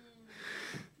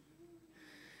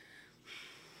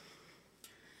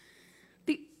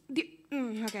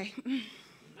 Okay.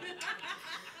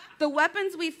 The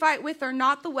weapons we fight with are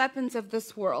not the weapons of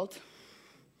this world.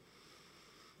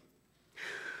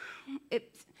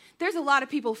 There's a lot of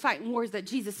people fighting wars that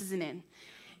Jesus isn't in,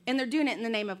 and they're doing it in the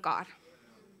name of God.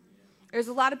 There's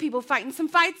a lot of people fighting some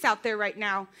fights out there right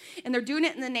now, and they're doing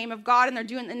it in the name of God, and they're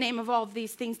doing it in the name of all of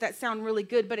these things that sound really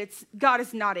good, but God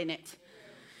is not in it.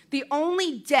 The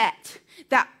only debt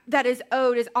that is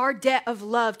owed is our debt of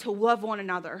love to love one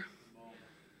another.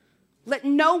 Let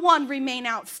no one remain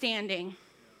outstanding.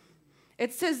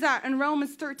 It says that in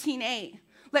Romans 13:8.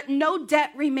 Let no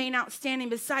debt remain outstanding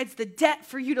besides the debt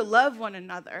for you to love one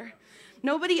another.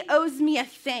 Nobody owes me a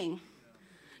thing.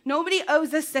 Nobody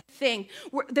owes us a thing.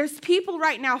 There's people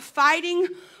right now fighting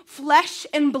flesh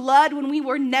and blood when we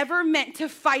were never meant to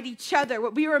fight each other.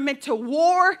 We were meant to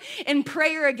war and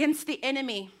prayer against the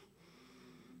enemy.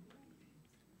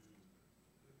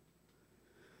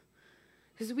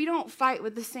 Because we don't fight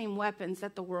with the same weapons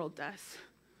that the world does.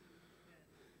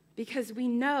 Because we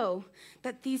know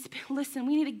that listen,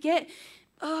 we need to get,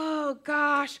 oh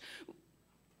gosh.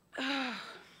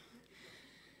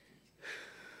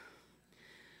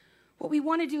 What we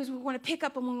want to do is we want to pick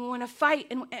up and we want to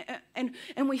fight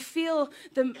and we feel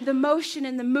the motion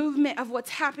and the movement of what's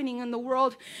happening in the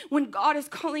world when God is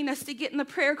calling us to get in the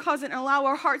prayer closet and allow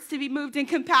our hearts to be moved in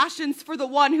compassion for the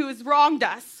one who has wronged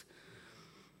us.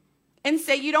 and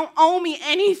say, you don't owe me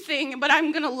anything, but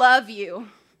I'm going to love you.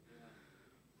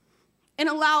 And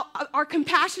allow our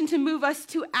compassion to move us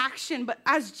to action, but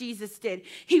as Jesus did.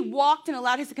 He walked and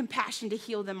allowed his compassion to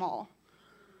heal them all.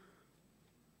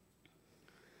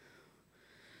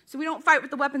 So we don't fight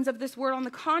with the weapons of this world. On the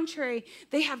contrary,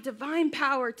 they have divine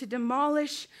power to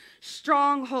demolish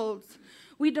strongholds.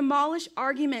 We demolish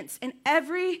arguments and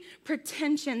every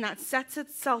pretension that sets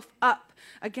itself up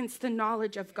against the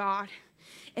knowledge of God.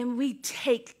 And we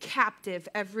take captive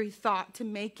every thought to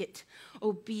make it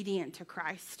obedient to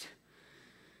Christ.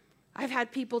 I've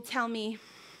had people tell me,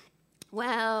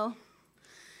 well,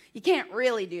 you can't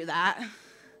really do that.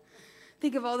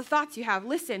 Think of all the thoughts you have.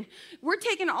 Listen, we're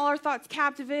taking all our thoughts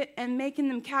captive and making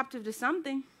them captive to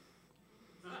something.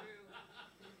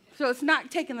 So it's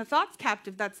not taking the thoughts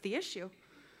captive that's the issue.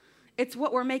 It's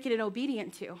what we're making it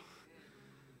obedient to.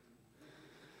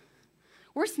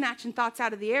 We're snatching thoughts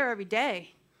out of the air every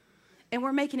day, and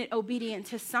we're making it obedient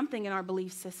to something in our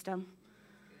belief system.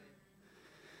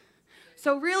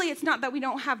 So really, it's not that we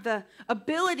don't have the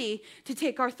ability to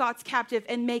take our thoughts captive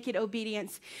and make it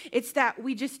obedience. It's that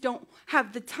we just don't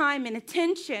have the time and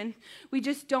attention. We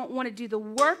just don't want to do the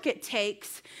work it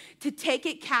takes to take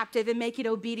it captive and make it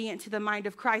obedient to the mind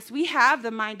of Christ. We have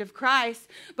the mind of Christ,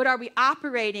 but are we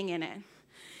operating in it?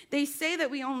 They say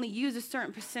that we only use a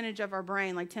certain percentage of our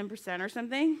brain, like 10% or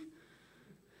something.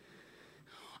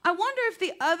 I wonder if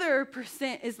the other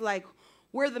percent is like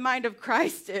where the mind of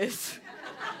Christ is.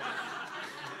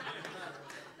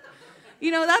 You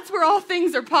know, that's where all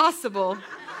things are possible.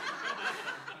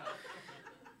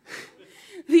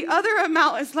 The other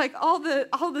amount is like all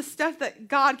the stuff that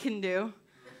God can do.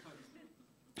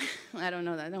 I don't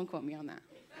know that. Don't quote me on that.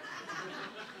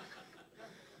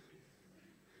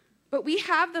 But we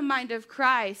have the mind of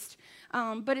Christ,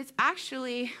 but it's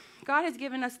actually, God has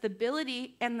given us the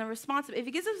ability and the responsibility. If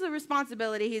he gives us the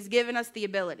responsibility, he's given us the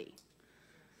ability.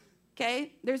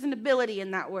 Okay? There's an ability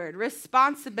in that word,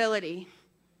 responsibility.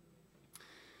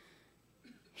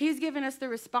 He's given us the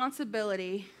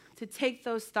responsibility to take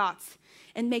those thoughts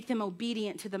and make them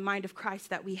obedient to the mind of Christ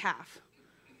that we have.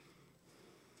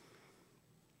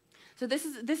 So this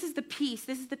is the piece.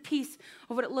 This is the piece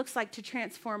of what it looks like to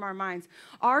transform our minds.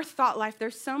 Our thought life,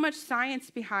 there's so much science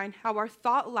behind how our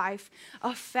thought life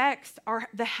affects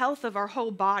the health of our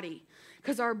whole body.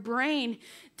 Because our brain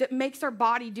makes our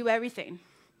body do everything.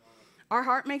 Our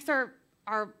heart makes our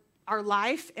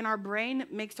life, and our brain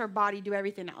makes our body do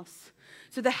everything else.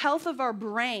 So the health of our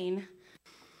brain,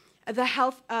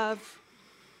 there's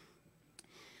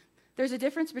a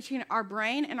difference between our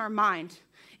brain and our mind.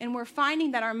 And we're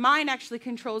finding that our mind actually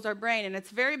controls our brain, and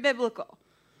it's very biblical.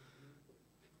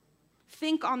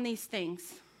 Think on these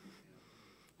things.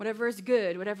 Whatever is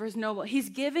good, whatever is noble. He's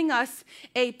giving us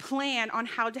a plan on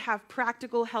how to have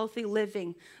practical, healthy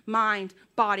living, mind,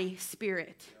 body,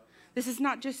 spirit. This is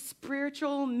not just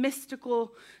spiritual,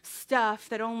 mystical stuff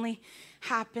that only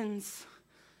happens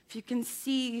if you can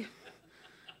see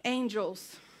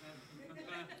angels.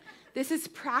 This is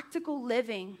practical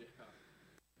living.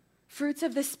 Fruits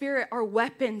of the Spirit are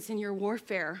weapons in your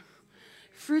warfare.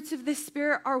 Fruits of the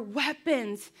Spirit are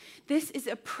weapons. This is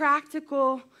a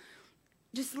practical,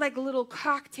 just like a little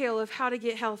cocktail of how to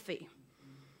get healthy.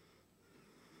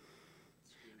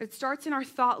 It starts in our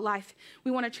thought life.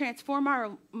 We want to transform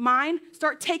our mind,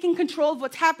 start taking control of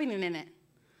what's happening in it.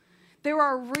 There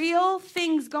are real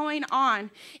things going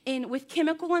on with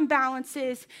chemical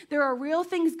imbalances. There are real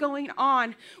things going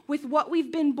on with what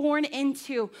we've been born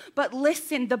into. But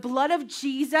listen, the blood of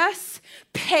Jesus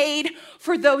paid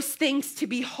for those things to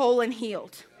be whole and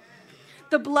healed.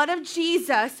 The blood of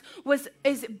Jesus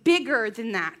is bigger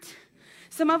than that.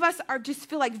 Some of us just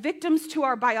feel like victims to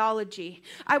our biology.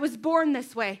 I was born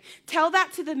this way. Tell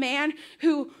that to the man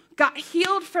who got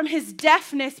healed from his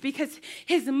deafness because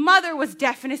his mother was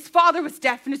deaf and his father was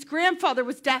deaf and his grandfather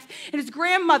was deaf and his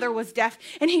grandmother was deaf.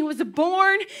 And he was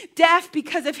born deaf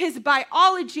because of his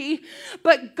biology,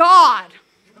 but God.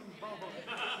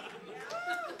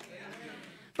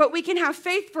 But we can have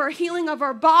faith for a healing of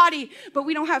our body, but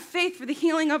we don't have faith for the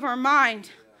healing of our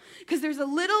mind. Because there's a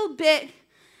little bit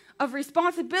of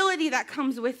responsibility that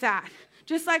comes with that.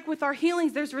 Just like with our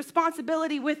healings, there's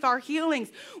responsibility with our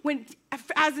healings.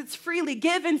 As it's freely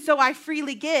given, so I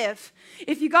freely give.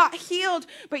 If you got healed,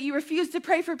 but you refuse to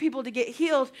pray for people to get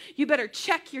healed, you better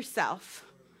check yourself.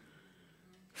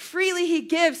 Freely he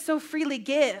gives, so freely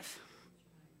give.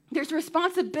 There's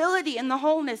responsibility in the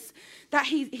wholeness that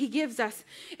he gives us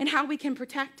and how we can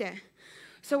protect it.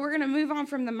 So we're going to move on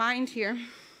from the mind here.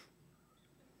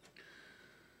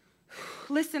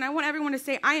 Listen, I want everyone to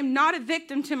say, I am not a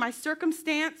victim to my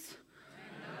circumstance.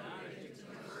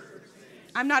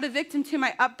 I'm not a victim to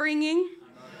my upbringing.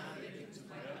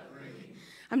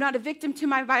 I'm not a victim to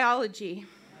my biology.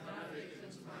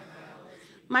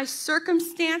 My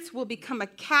circumstance will become a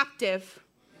captive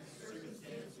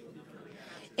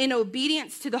in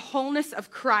obedience to the wholeness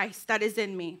of Christ that is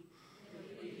in me.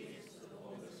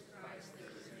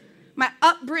 My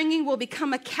upbringing will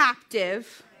become a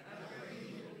captive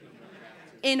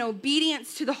in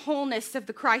obedience to the wholeness of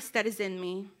the Christ that is in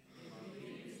me.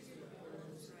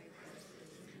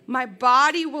 My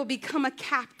body will become a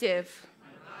captive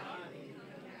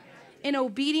in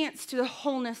obedience to the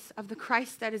wholeness of the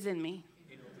Christ that is in me.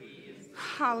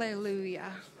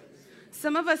 Hallelujah.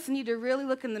 Some of us need to really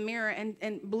look in the mirror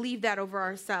and believe that over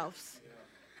ourselves.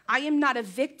 I am not a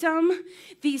victim.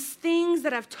 These things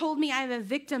that have told me I am a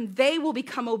victim, they will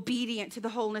become obedient to the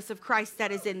wholeness of Christ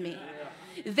that is in me.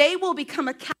 They will become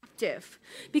a captive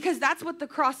because that's what the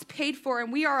cross paid for.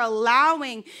 And we are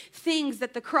allowing things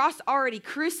that the cross already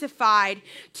crucified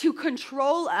to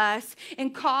control us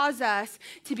and cause us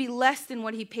to be less than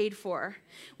what he paid for.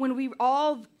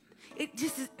 It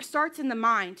just starts in the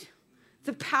mind.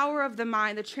 The power of the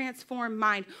mind, the transformed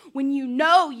mind. When you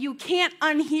know, you can't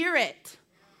unhear it.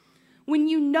 When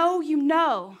you know, you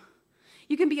know.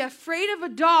 You can be afraid of a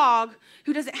dog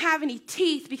who doesn't have any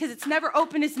teeth because it's never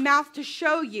opened his mouth to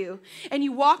show you. And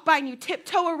you walk by and you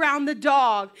tiptoe around the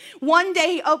dog. One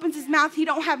day he opens his mouth, he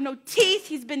don't have no teeth,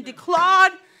 he's been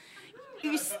declawed.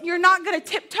 You're not going to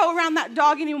tiptoe around that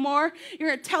dog anymore. You're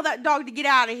going to tell that dog to get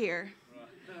out of here.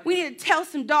 We need to tell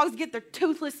some dogs to get their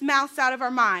toothless mouths out of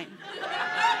our mind.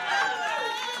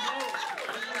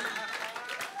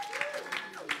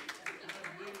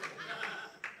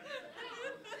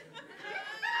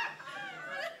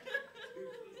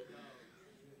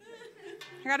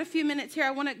 I got a few minutes here.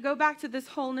 I want to go back to this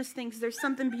wholeness thing because there's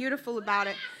something beautiful about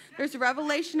it. There's a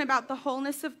revelation about the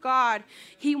wholeness of God.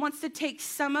 He wants to take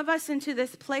some of us into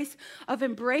this place of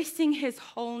embracing his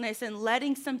wholeness and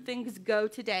letting some things go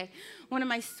today. One of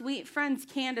my sweet friends,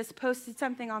 Candace, posted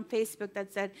something on Facebook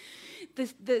that said,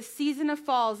 the season of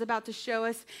fall is about to show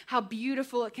us how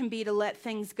beautiful it can be to let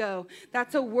things go.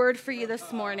 That's a word for you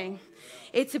this morning.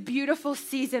 It's a beautiful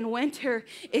season. Winter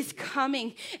is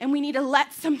coming, and we need to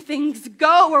let some things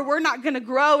go or we're not going to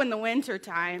grow in the winter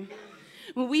time.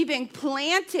 When we've been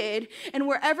planted, and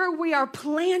wherever we are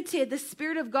planted, the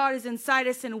Spirit of God is inside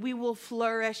us, and we will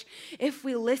flourish if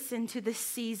we listen to the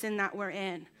season that we're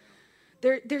in.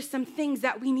 There's some things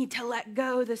that we need to let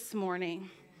go this morning.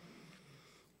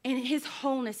 And his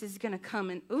wholeness is going to come,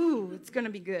 and ooh, it's going to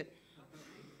be good.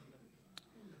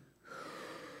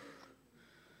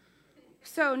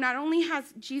 So not only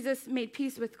has Jesus made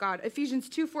peace with God, Ephesians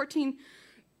 2:14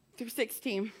 through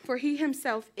 16, for he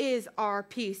himself is our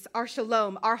peace, our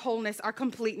shalom, our wholeness, our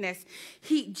completeness.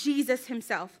 Jesus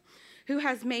himself, who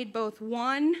has made both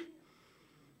one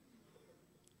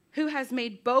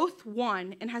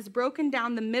and has broken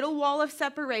down the middle wall of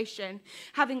separation,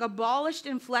 having abolished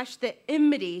in flesh the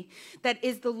enmity that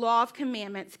is the law of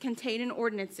commandments contained in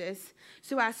ordinances,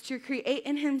 so as to create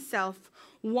in himself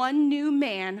one new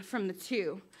man from the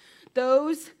two,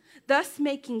 thus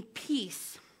making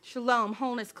peace, shalom,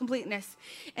 wholeness, completeness,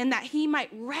 and that he might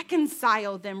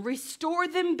reconcile them, restore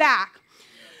them back,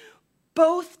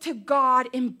 both to God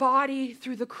in body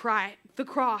through the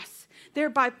cross,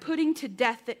 thereby putting to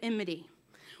death the enmity.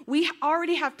 We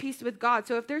already have peace with God.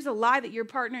 So if there's a lie that you're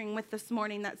partnering with this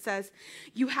morning that says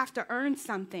you have to earn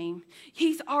something,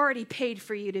 he's already paid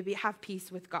for you to have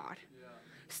peace with God. Yeah.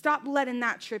 Stop letting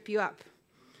that trip you up.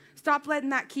 Stop letting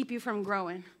that keep you from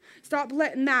growing. Stop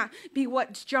letting that be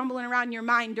what's jumbling around your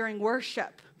mind during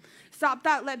worship. Stop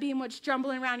that being what's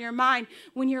jumbling around your mind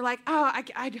when you're like, oh,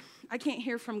 I can't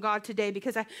hear from God today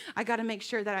because I got to make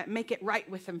sure that I make it right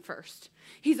with him first.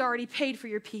 He's already paid for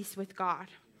your peace with God.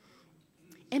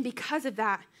 And because of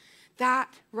that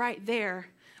right there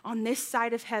on this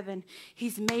side of heaven,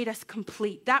 he's made us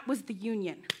complete. That was the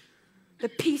union. The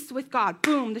peace with God,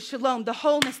 boom, the shalom, the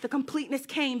wholeness, the completeness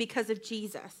came because of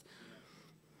Jesus.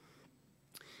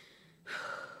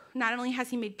 Not only has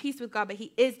he made peace with God, but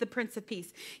he is the Prince of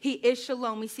Peace. He is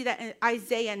shalom. We see that in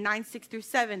Isaiah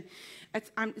 9:6-7.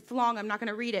 It's long. I'm not going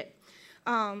to read it.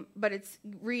 But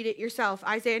read it yourself.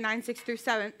 Isaiah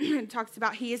 9:6-7 talks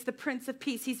about he is the Prince of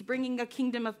Peace. He's bringing a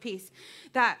kingdom of peace.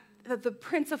 That the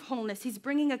Prince of Wholeness, he's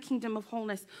bringing a kingdom of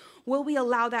wholeness. Will we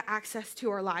allow that access to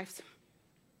our lives?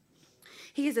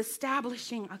 He is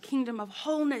establishing a kingdom of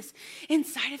wholeness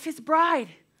inside of his bride.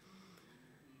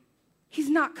 He's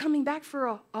not coming back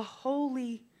for a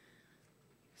holy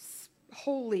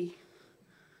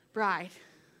bride.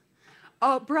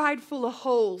 A bride full of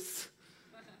holes.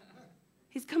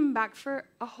 He's coming back for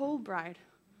a whole bride.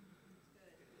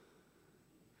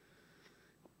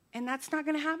 And that's not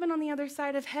going to happen on the other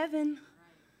side of heaven.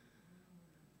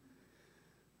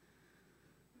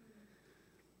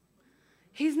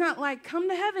 He's not like, come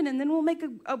to heaven and then we'll make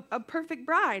a perfect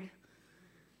bride.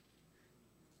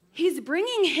 He's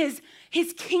bringing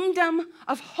his kingdom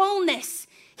of wholeness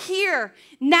here,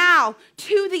 now,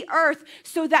 to the earth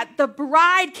so that the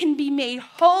bride can be made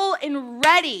whole and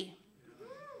ready.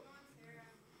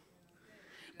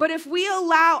 But if we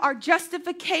allow our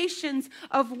justifications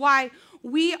of why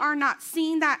we are not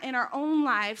seeing that in our own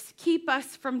lives keep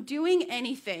us from doing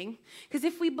anything, because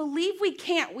if we believe we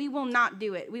can't, we will not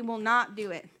do it. We will not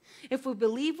do it. If we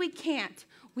believe we can't,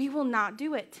 we will not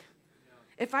do it.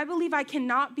 If I believe I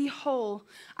cannot be whole,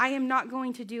 I am not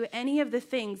going to do any of the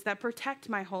things that protect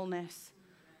my wholeness.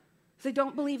 Because I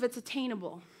don't believe it's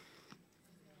attainable.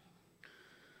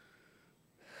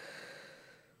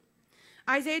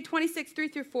 Isaiah 26,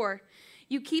 3-4.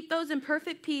 You keep those in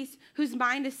perfect peace whose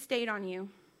mind is stayed on you.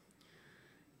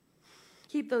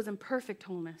 Keep those in perfect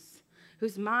wholeness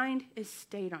whose mind is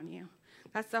stayed on you.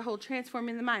 That's the whole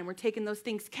transforming the mind. We're taking those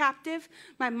things captive.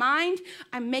 My mind,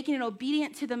 I'm making it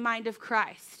obedient to the mind of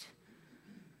Christ.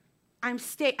 I'm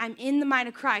in the mind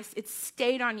of Christ. It's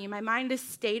stayed on you. My mind is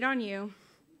stayed on you.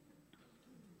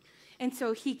 And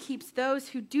so he keeps those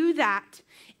who do that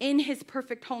in his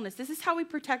perfect wholeness. This is how we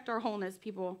protect our wholeness,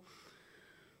 people.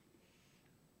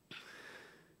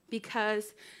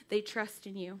 Because they trust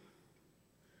in you.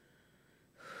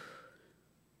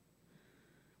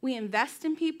 We invest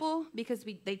in people because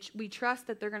we trust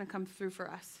that they're going to come through for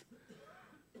us.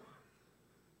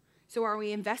 So are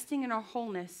we investing in our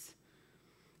wholeness?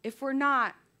 If we're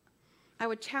not, I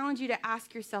would challenge you to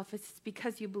ask yourself if it's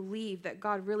because you believe that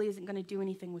God really isn't going to do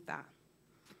anything with that.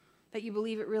 That you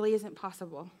believe it really isn't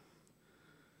possible.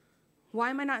 Why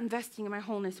am I not investing in my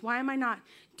wholeness? Why am I not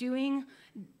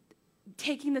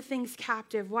taking the things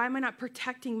captive? Why am I not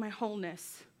protecting my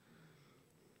wholeness?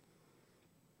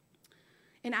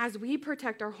 And as we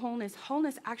protect our wholeness,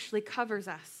 wholeness actually covers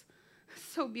us.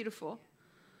 So beautiful.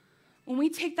 When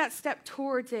we take that step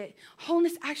towards it,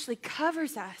 wholeness actually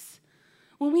covers us.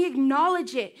 When we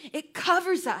acknowledge it, it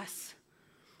covers us.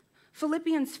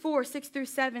 Philippians 4,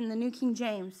 6-7, the New King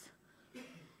James.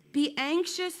 Be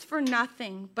anxious for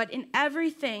nothing, but in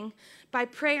everything, by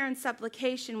prayer and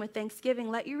supplication with thanksgiving,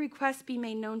 let your requests be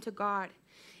made known to God.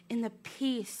 In the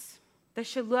peace, the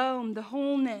shalom, the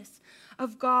wholeness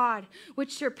of God,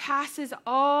 which surpasses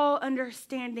all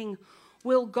understanding,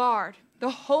 will guard.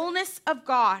 The wholeness of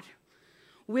God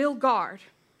will guard.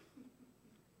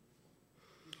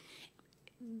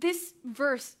 This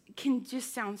verse can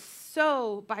just sound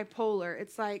so bipolar.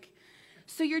 It's like,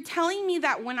 so you're telling me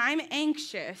that when I'm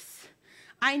anxious,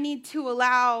 I need to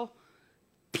allow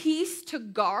peace to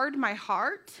guard my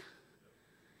heart?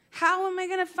 How am I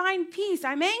going to find peace?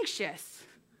 I'm anxious.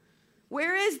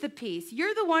 Where is the peace?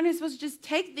 You're the one who's supposed to just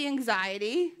take the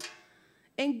anxiety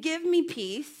and give me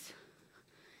peace,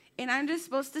 and I'm just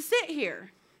supposed to sit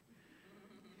here.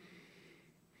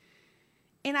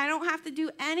 And I don't have to do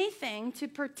anything to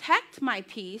protect my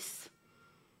peace.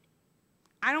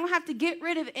 I don't have to get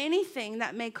rid of anything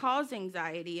that may cause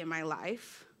anxiety in my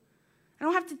life. I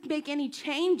don't have to make any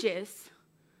changes.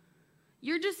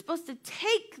 You're just supposed to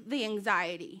take the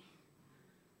anxiety.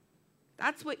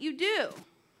 That's what you do.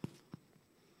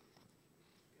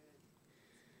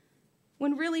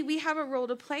 When really we have a role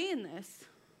to play in this.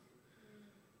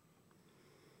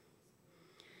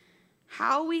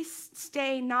 How we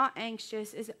stay not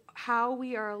anxious is how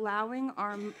we are allowing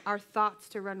our thoughts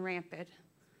to run rampant.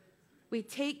 We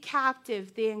take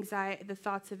captive the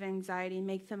thoughts of anxiety and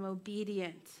make them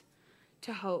obedient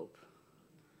to hope.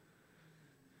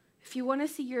 If you want to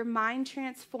see your mind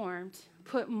transformed,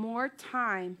 put more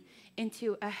time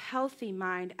into a healthy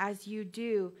mind as you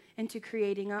do into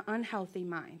creating an unhealthy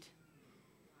mind.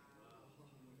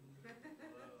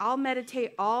 I'll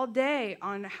meditate all day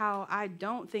on how I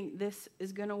don't think this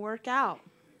is going to work out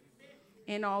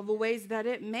in all the ways that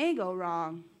it may go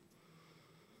wrong.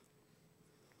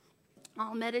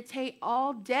 I'll meditate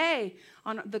all day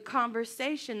on the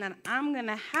conversation that I'm going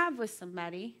to have with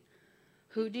somebody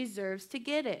who deserves to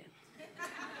get it.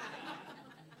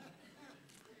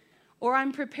 Or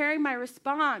I'm preparing my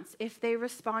response if they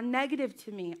respond negative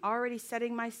to me, already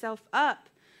setting myself up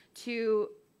to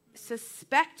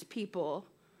suspect people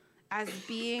as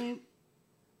being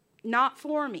not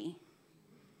for me.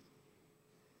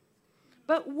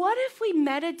 But what if we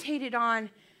meditated on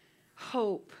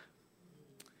hope?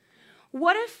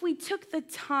 What if we took the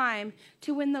time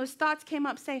to, when those thoughts came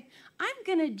up, say, I'm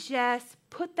going to just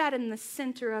put that in the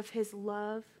center of his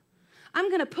love. I'm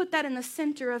going to put that in the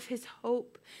center of his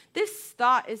hope. This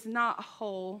thought is not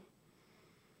whole.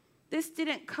 this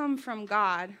didn't come from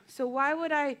God. So why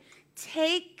would I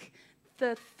take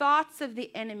the thoughts of the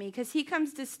enemy? Because he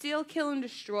comes to steal, kill, and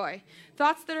destroy.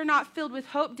 Thoughts that are not filled with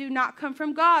hope do not come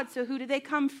from God. So who do they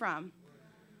come from?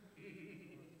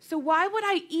 So why would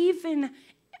I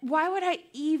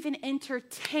even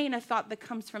entertain a thought that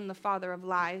comes from the father of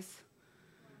lies?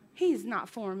 He's not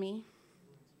for me.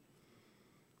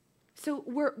 So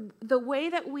the way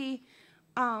that we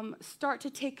start to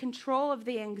take control of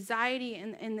the anxiety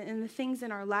and the things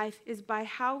in our life is by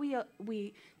how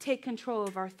we take control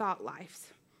of our thought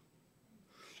lives.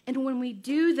 And when we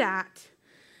do that,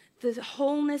 the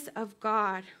wholeness of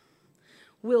God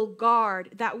will guard.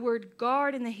 That word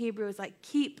guard in the Hebrew is like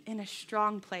keep in a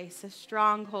strong place, a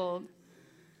stronghold,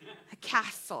 a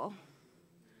castle.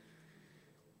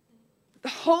 The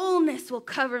wholeness will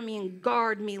cover me and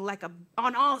guard me like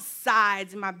on all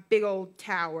sides in my big old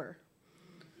tower.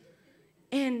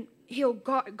 And he'll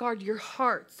guard your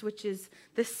hearts, which is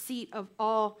the seat of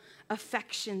all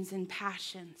affections and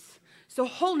passions. So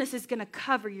wholeness is going to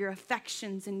cover your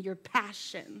affections and your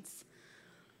passions.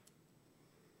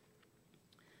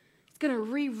 It's going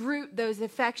to reroot those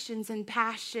affections and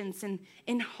passions and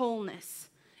in wholeness,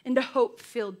 into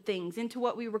hope-filled things, into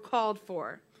what we were called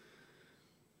for.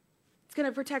 It's going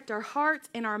to protect our hearts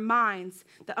and our minds,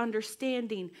 the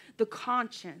understanding, the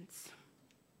conscience.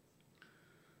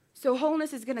 So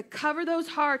wholeness is going to cover those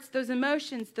hearts, those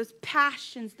emotions, those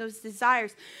passions, those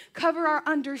desires. Cover our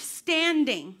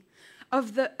understanding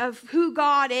of who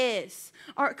God is.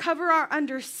 Cover our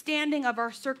understanding of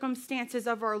our circumstances,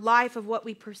 of our life, of what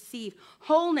we perceive.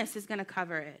 Wholeness is going to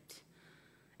cover it.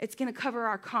 It's going to cover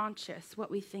our conscience,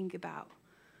 what we think about.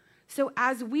 So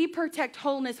as we protect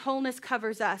wholeness, wholeness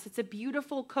covers us. It's a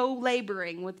beautiful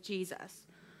co-laboring with Jesus.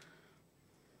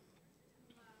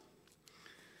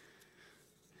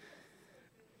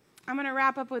 I'm going to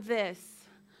wrap up with this.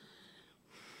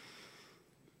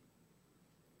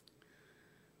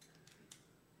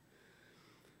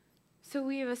 So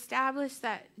we have established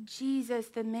that Jesus,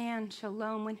 the man,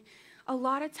 shalom. A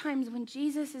lot of times when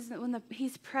Jesus is,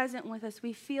 he's present with us,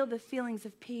 we feel the feelings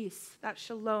of peace, that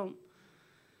shalom.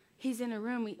 He's in a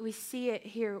room. We see it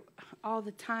here all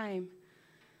the time.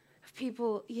 Of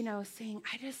people, saying,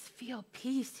 I just feel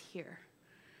peace here.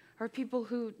 Or people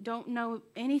who don't know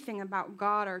anything about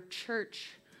God or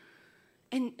church.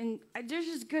 And there's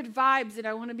just good vibes and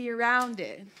I want to be around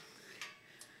it.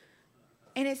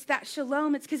 And it's that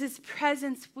shalom. It's because his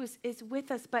presence is with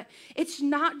us. But it's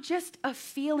not just a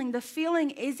feeling. The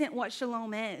feeling isn't what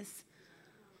shalom is.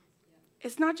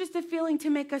 It's not just a feeling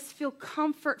to make us feel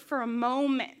comfort for a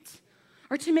moment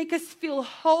or to make us feel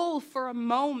whole for a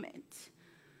moment.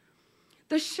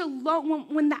 The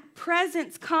shalom, when that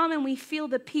presence comes and we feel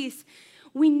the peace,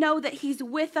 we know that he's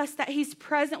with us, that he's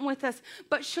present with us.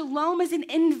 But shalom is an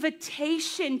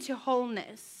invitation to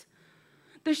wholeness.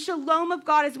 The shalom of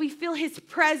God, as we feel his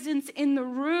presence in the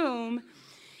room,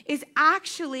 is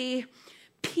actually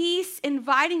peace,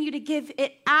 inviting you to give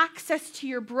it access to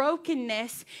your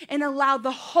brokenness and allow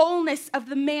the wholeness of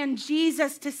the man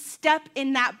Jesus to step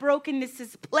in that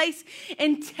brokenness' place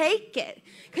and take it.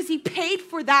 Because he paid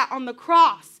for that on the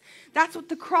cross. That's what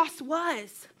the cross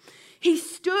was. He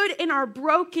stood in our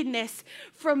brokenness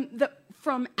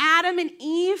from Adam and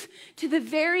Eve to the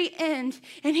very end.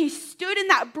 And he stood in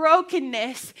that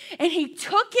brokenness and he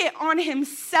took it on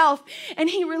himself and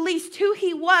he released who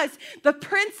he was, the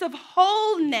Prince of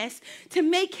Wholeness, to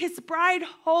make his bride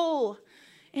whole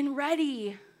and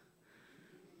ready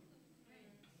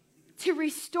to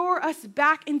restore us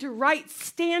back into right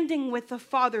standing with the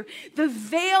Father. The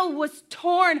veil was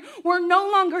torn. We're no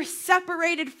longer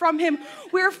separated from him.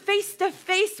 We're face to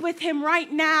face with him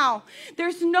right now.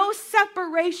 There's no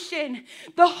separation.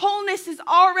 The wholeness is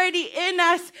already in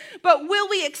us, but will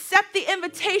we accept the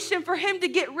invitation for him to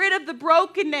get rid of the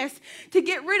brokenness, to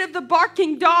get rid of the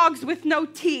barking dogs with no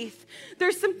teeth?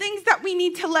 There's some things that we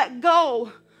need to let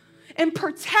go and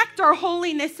protect our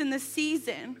holiness in this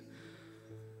season.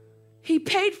 He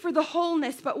paid for the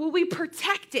wholeness, but will we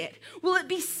protect it? Will it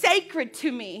be sacred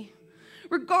to me?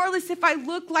 Regardless if I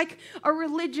look like a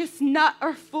religious nut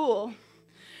or fool.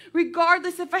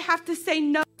 Regardless if I have to say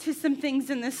no to some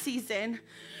things in this season.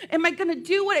 Am I going to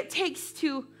do what it takes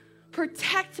to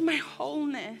protect my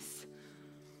wholeness?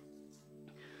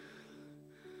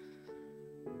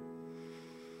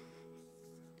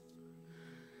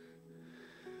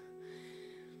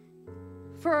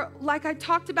 For, like I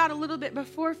talked about a little bit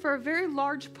before, for a very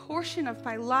large portion of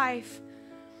my life,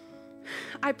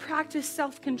 I practiced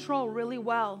self-control really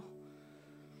well.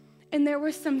 And there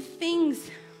were some things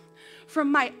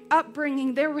from my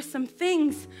upbringing. There were some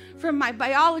things from my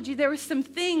biology. There were some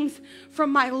things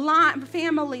from my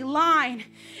family line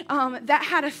that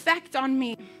had effect on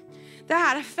me, that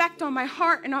had effect on my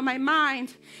heart and on my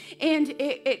mind. And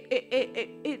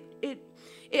it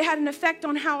had an effect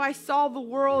on how I saw the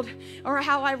world or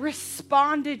how I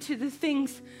responded to the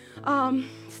things,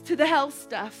 to the health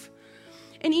stuff.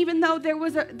 And even though there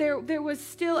was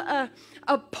still a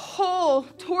pull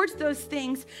towards those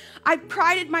things, I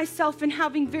prided myself in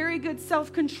having very good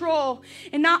self-control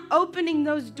and not opening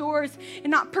those doors and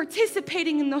not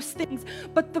participating in those things.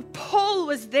 But the pull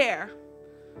was there.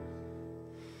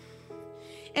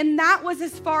 And that was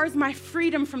as far as my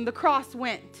freedom from the cross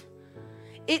went.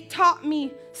 It taught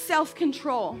me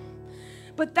self-control.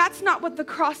 But that's not what the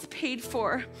cross paid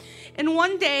for. And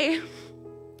one day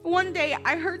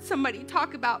I heard somebody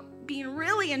talk about being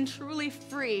really and truly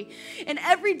free, and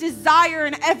every desire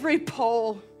and every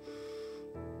pull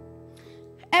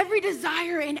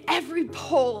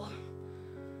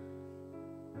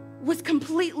was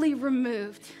completely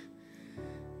removed.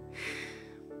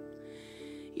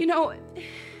 You know,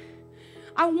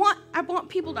 I want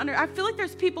people to I feel like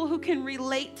there's people who can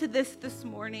relate to this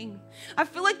morning. I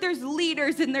feel like there's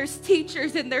leaders and there's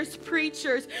teachers and there's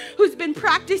preachers who's been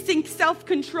practicing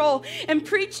self-control and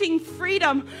preaching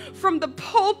freedom from the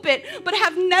pulpit, but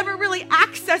have never really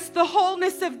accessed the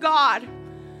wholeness of God.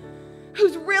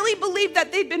 Who's really believed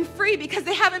that they've been free because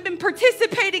they haven't been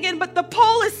participating in, but the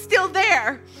pull is still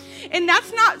there. And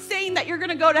that's not saying that you're going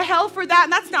to go to hell for that.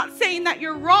 And that's not saying that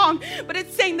you're wrong. But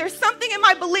it's saying there's something in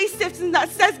my belief system that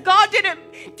says God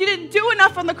didn't do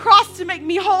enough on the cross to make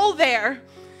me whole there.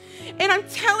 And I'm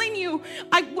telling you,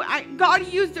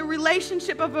 God used a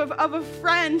relationship of a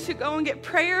friend to go and get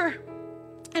prayer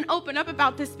and open up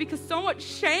about this, because so much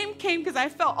shame came because I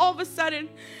felt all of a sudden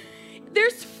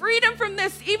there's freedom from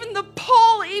this, even the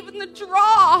pull, even the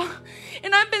draw.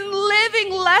 And I've been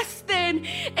living less than,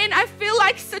 and I feel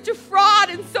like such a fraud,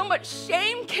 and so much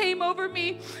shame came over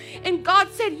me. And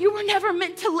God said, you were never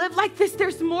meant to live like this.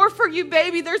 There's more for you,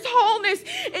 baby. There's wholeness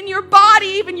in your body,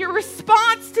 even your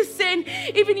response to sin,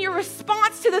 even your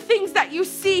response to the things that you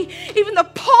see. Even the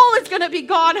pull is going to be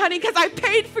gone, honey, because I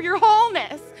paid for your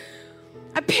wholeness.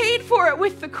 I paid for it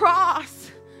with the cross.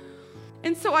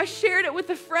 And so I shared it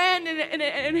with a friend, and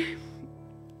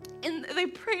they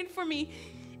prayed for me,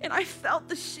 and I felt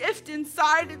the shift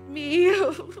inside of me.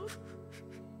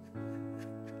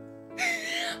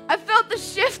 I felt the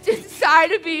shift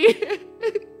inside of me.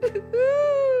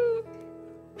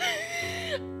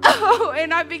 Oh,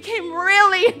 and I became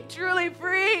really and truly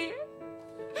free.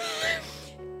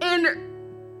 And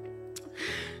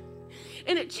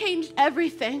it changed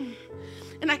everything.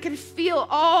 And I could feel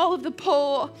all of the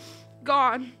pull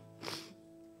gone.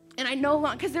 And I no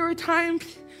longer, because there were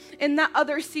times in that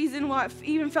other season where I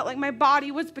even felt like my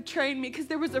body was betraying me, because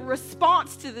there was a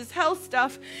response to this health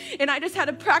stuff, and I just had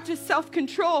to practice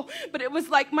self-control, but it was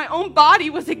like my own body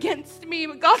was against me.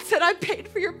 But God said, I paid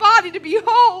for your body to be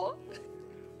whole.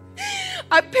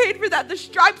 I paid for that. The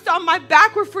stripes on my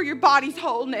back were for your body's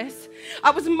wholeness.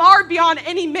 I was marred beyond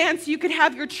any man so you could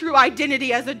have your true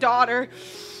identity as a daughter.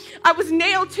 I was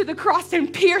nailed to the cross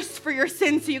and pierced for your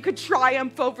sin so you could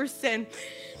triumph over sin.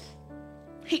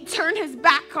 He turned his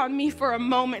back on me for a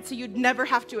moment so you'd never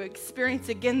have to experience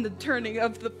again the turning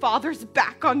of the Father's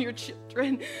back on your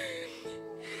children.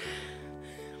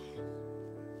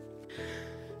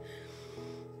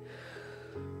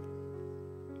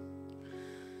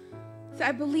 So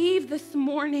I believe this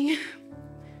morning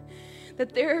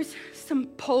that there's some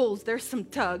pulls, there's some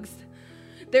tugs.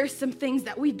 There's some things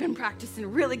that we've been practicing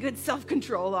really good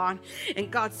self-control on. And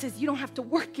God says, you don't have to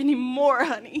work anymore,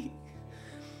 honey.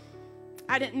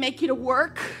 I didn't make you to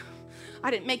work. I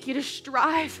didn't make you to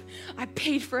strive. I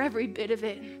paid for every bit of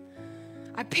it.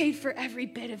 I paid for every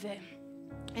bit of it.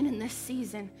 And in this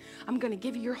season, I'm going to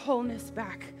give you your wholeness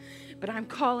back. But I'm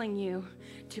calling you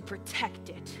to protect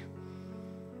it.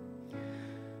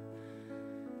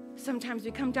 Sometimes we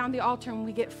come down the altar and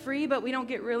we get free, but we don't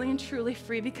get really and truly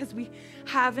free because we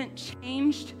haven't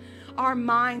changed our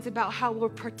minds about how we'll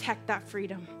protect that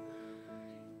freedom.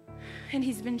 And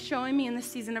he's been showing me in this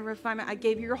season of refinement, I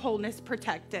gave you your wholeness,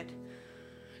 protect it.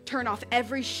 Turn off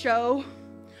every show.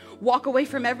 Walk away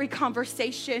from every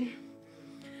conversation.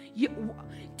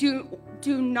 Do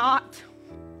not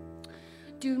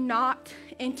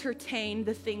entertain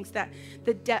the things that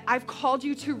I've called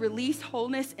you to release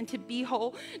wholeness and to be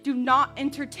whole. Do not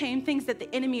entertain things that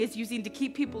the enemy is using to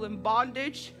keep people in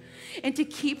bondage and to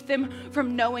keep them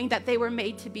from knowing that they were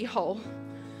made to be whole.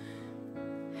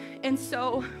 And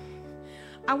so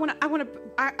I want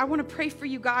to pray for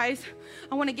you guys.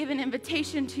 I want to give an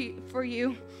invitation for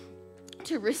you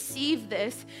to receive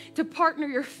this, to partner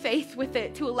your faith with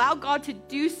it, to allow God to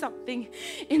do something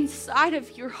inside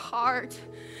of your heart,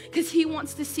 because he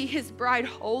wants to see his bride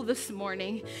whole this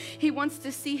morning. He wants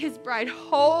to see his bride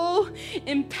whole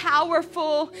and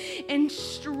powerful and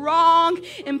strong,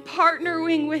 and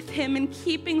partnering with him and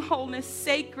keeping wholeness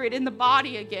sacred in the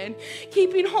body again,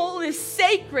 keeping wholeness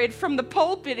sacred from the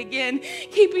pulpit again,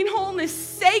 keeping wholeness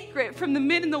sacred from the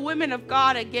men and the women of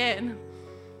God again.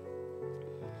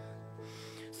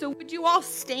 So would you all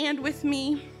stand with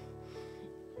me?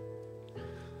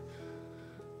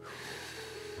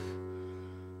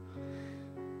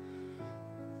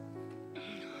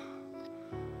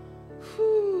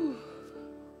 Whew.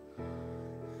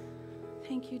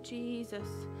 Thank you, Jesus.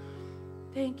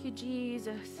 Thank you,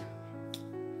 Jesus.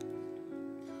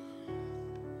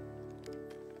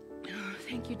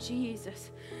 Thank you, Jesus.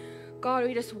 God,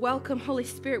 we just welcome, Holy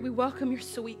Spirit, we welcome your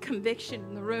sweet conviction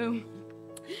in the room.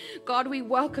 God, we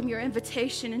welcome your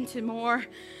invitation into more,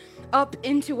 up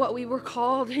into what we were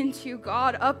called into,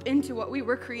 God, up into what we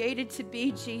were created to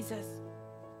be, Jesus.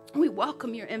 We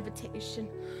welcome your invitation.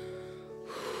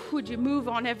 Would you move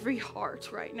on every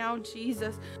heart right now,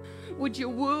 Jesus? Would you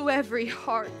woo every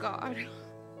heart, God?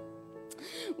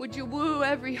 Would you woo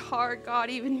every heart, God,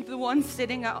 even the ones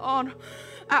sitting at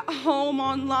home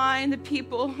online, the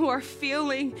people who are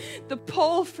feeling the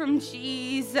pull from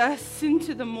Jesus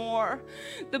into the more,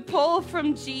 the pull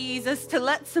from Jesus to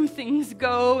let some things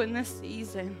go in this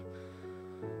season,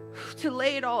 to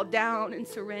lay it all down and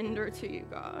surrender to you,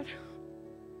 God.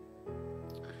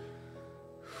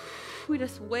 We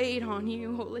just wait on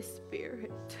you, Holy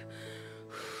Spirit.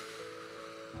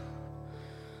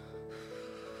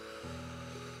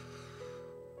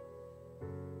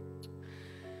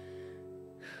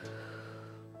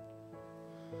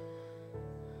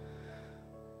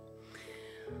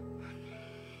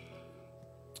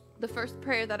 The first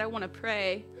prayer that I want to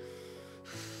pray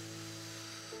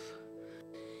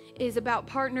is about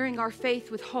partnering our faith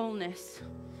with wholeness,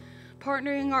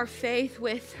 partnering our faith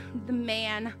with the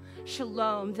man,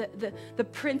 Shalom, the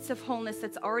Prince of Wholeness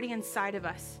that's already inside of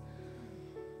us.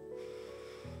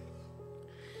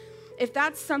 If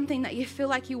that's something that you feel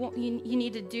like you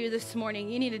need to do this morning,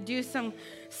 you need to do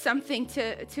something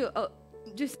to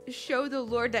just show the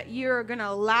Lord that you're going to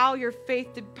allow your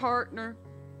faith to partner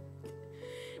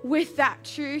with that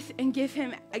truth and give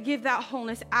that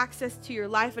wholeness access to your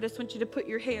life. I just want you to put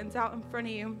your hands out in front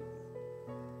of you.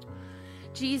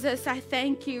 Jesus, I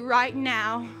thank you right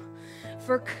now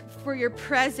for your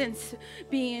presence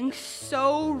being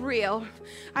so real.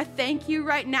 I thank you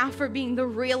right now for being the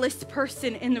realest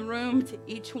person in the room to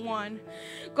each one.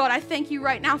 God, I thank you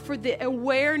right now for the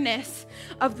awareness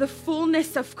of the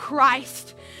fullness of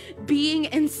Christ being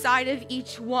inside of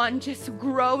each one, just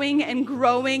growing and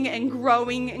growing and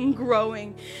growing and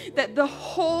growing. That the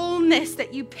wholeness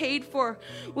that you paid for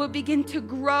will begin to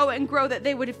grow and grow, that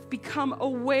they would have become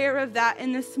aware of that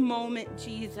in this moment,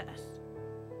 Jesus.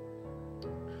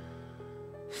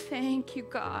 Thank you,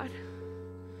 God.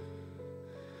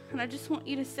 And I just want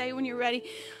you to say when you're ready,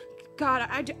 God,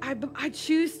 I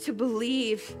choose to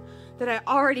believe that I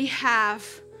already have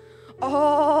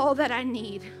all that I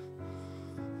need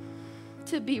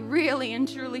to be really and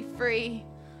truly free.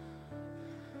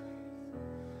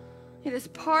 It is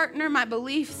partner my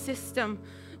belief system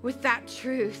with that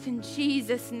truth in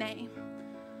Jesus' name.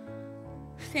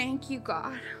 Thank you,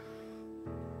 God.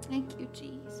 Thank you,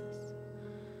 Jesus.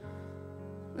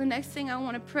 The next thing I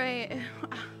want to pray,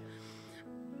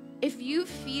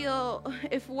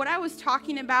 if what I was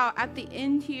talking about at the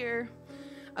end here,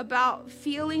 about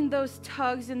feeling those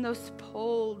tugs and those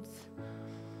pulls,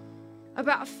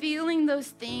 about feeling those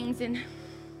things and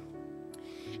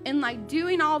like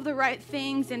doing all the right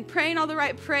things and praying all the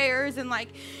right prayers and like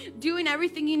doing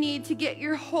everything you need to get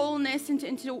your wholeness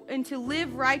and to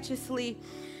live righteously,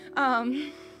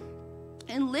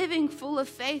 and living full of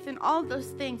faith and all those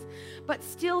things, but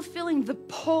still feeling the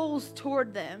pulls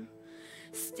toward them,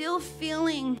 still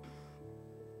feeling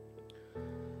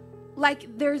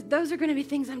like those are going to be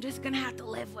things I'm just going to have to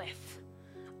live with.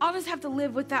 I'll just have to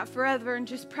live with that forever and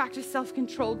just practice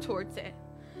self-control towards it.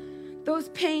 Those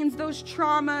pains, those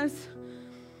traumas,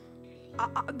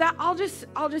 that I'll just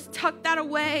tuck that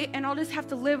away and I'll just have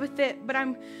to live with it. But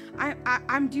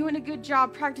I'm doing a good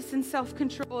job practicing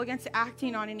self-control against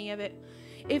acting on any of it.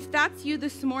 If that's you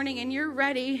this morning and you're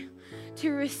ready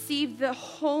to receive the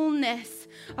wholeness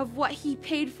of what he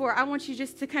paid for, I want you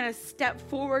just to kind of step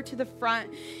forward to the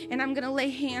front, and I'm going to lay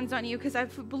hands on you because I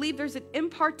believe there's an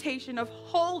impartation of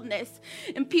wholeness,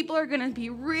 and people are going to be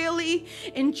really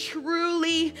and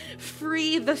truly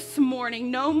free this morning.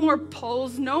 No more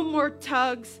pulls, no more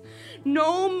tugs,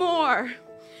 no more.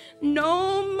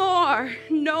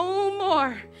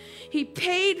 He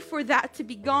paid for that to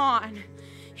be gone.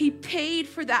 He paid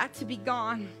for that to be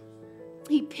gone.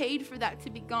 He paid for that to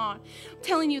be gone. I'm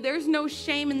telling you, there's no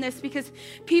shame in this because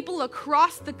people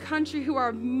across the country who are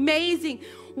amazing,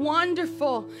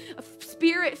 wonderful,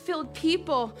 spirit-filled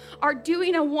people are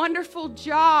doing a wonderful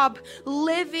job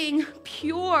living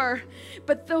pure,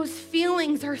 but those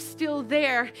feelings are still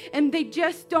there and they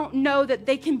just don't know that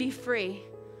they can be free.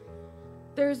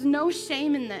 There's no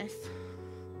shame in this.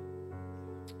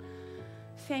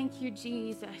 Thank you,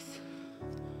 Jesus.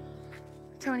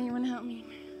 Tony, you want to help me?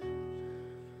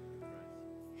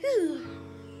 Whew.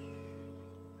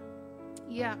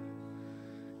 Yeah.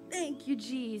 Thank you,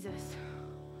 Jesus.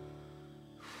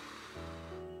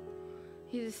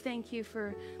 Jesus, thank you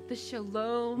for the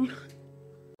shalom.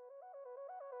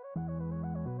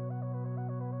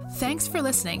 Thanks for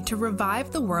listening to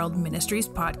Revive the World Ministries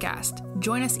podcast.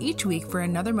 Join us each week for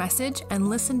another message and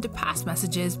listen to past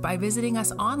messages by visiting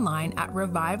us online at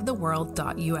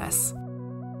revivetheworld.us.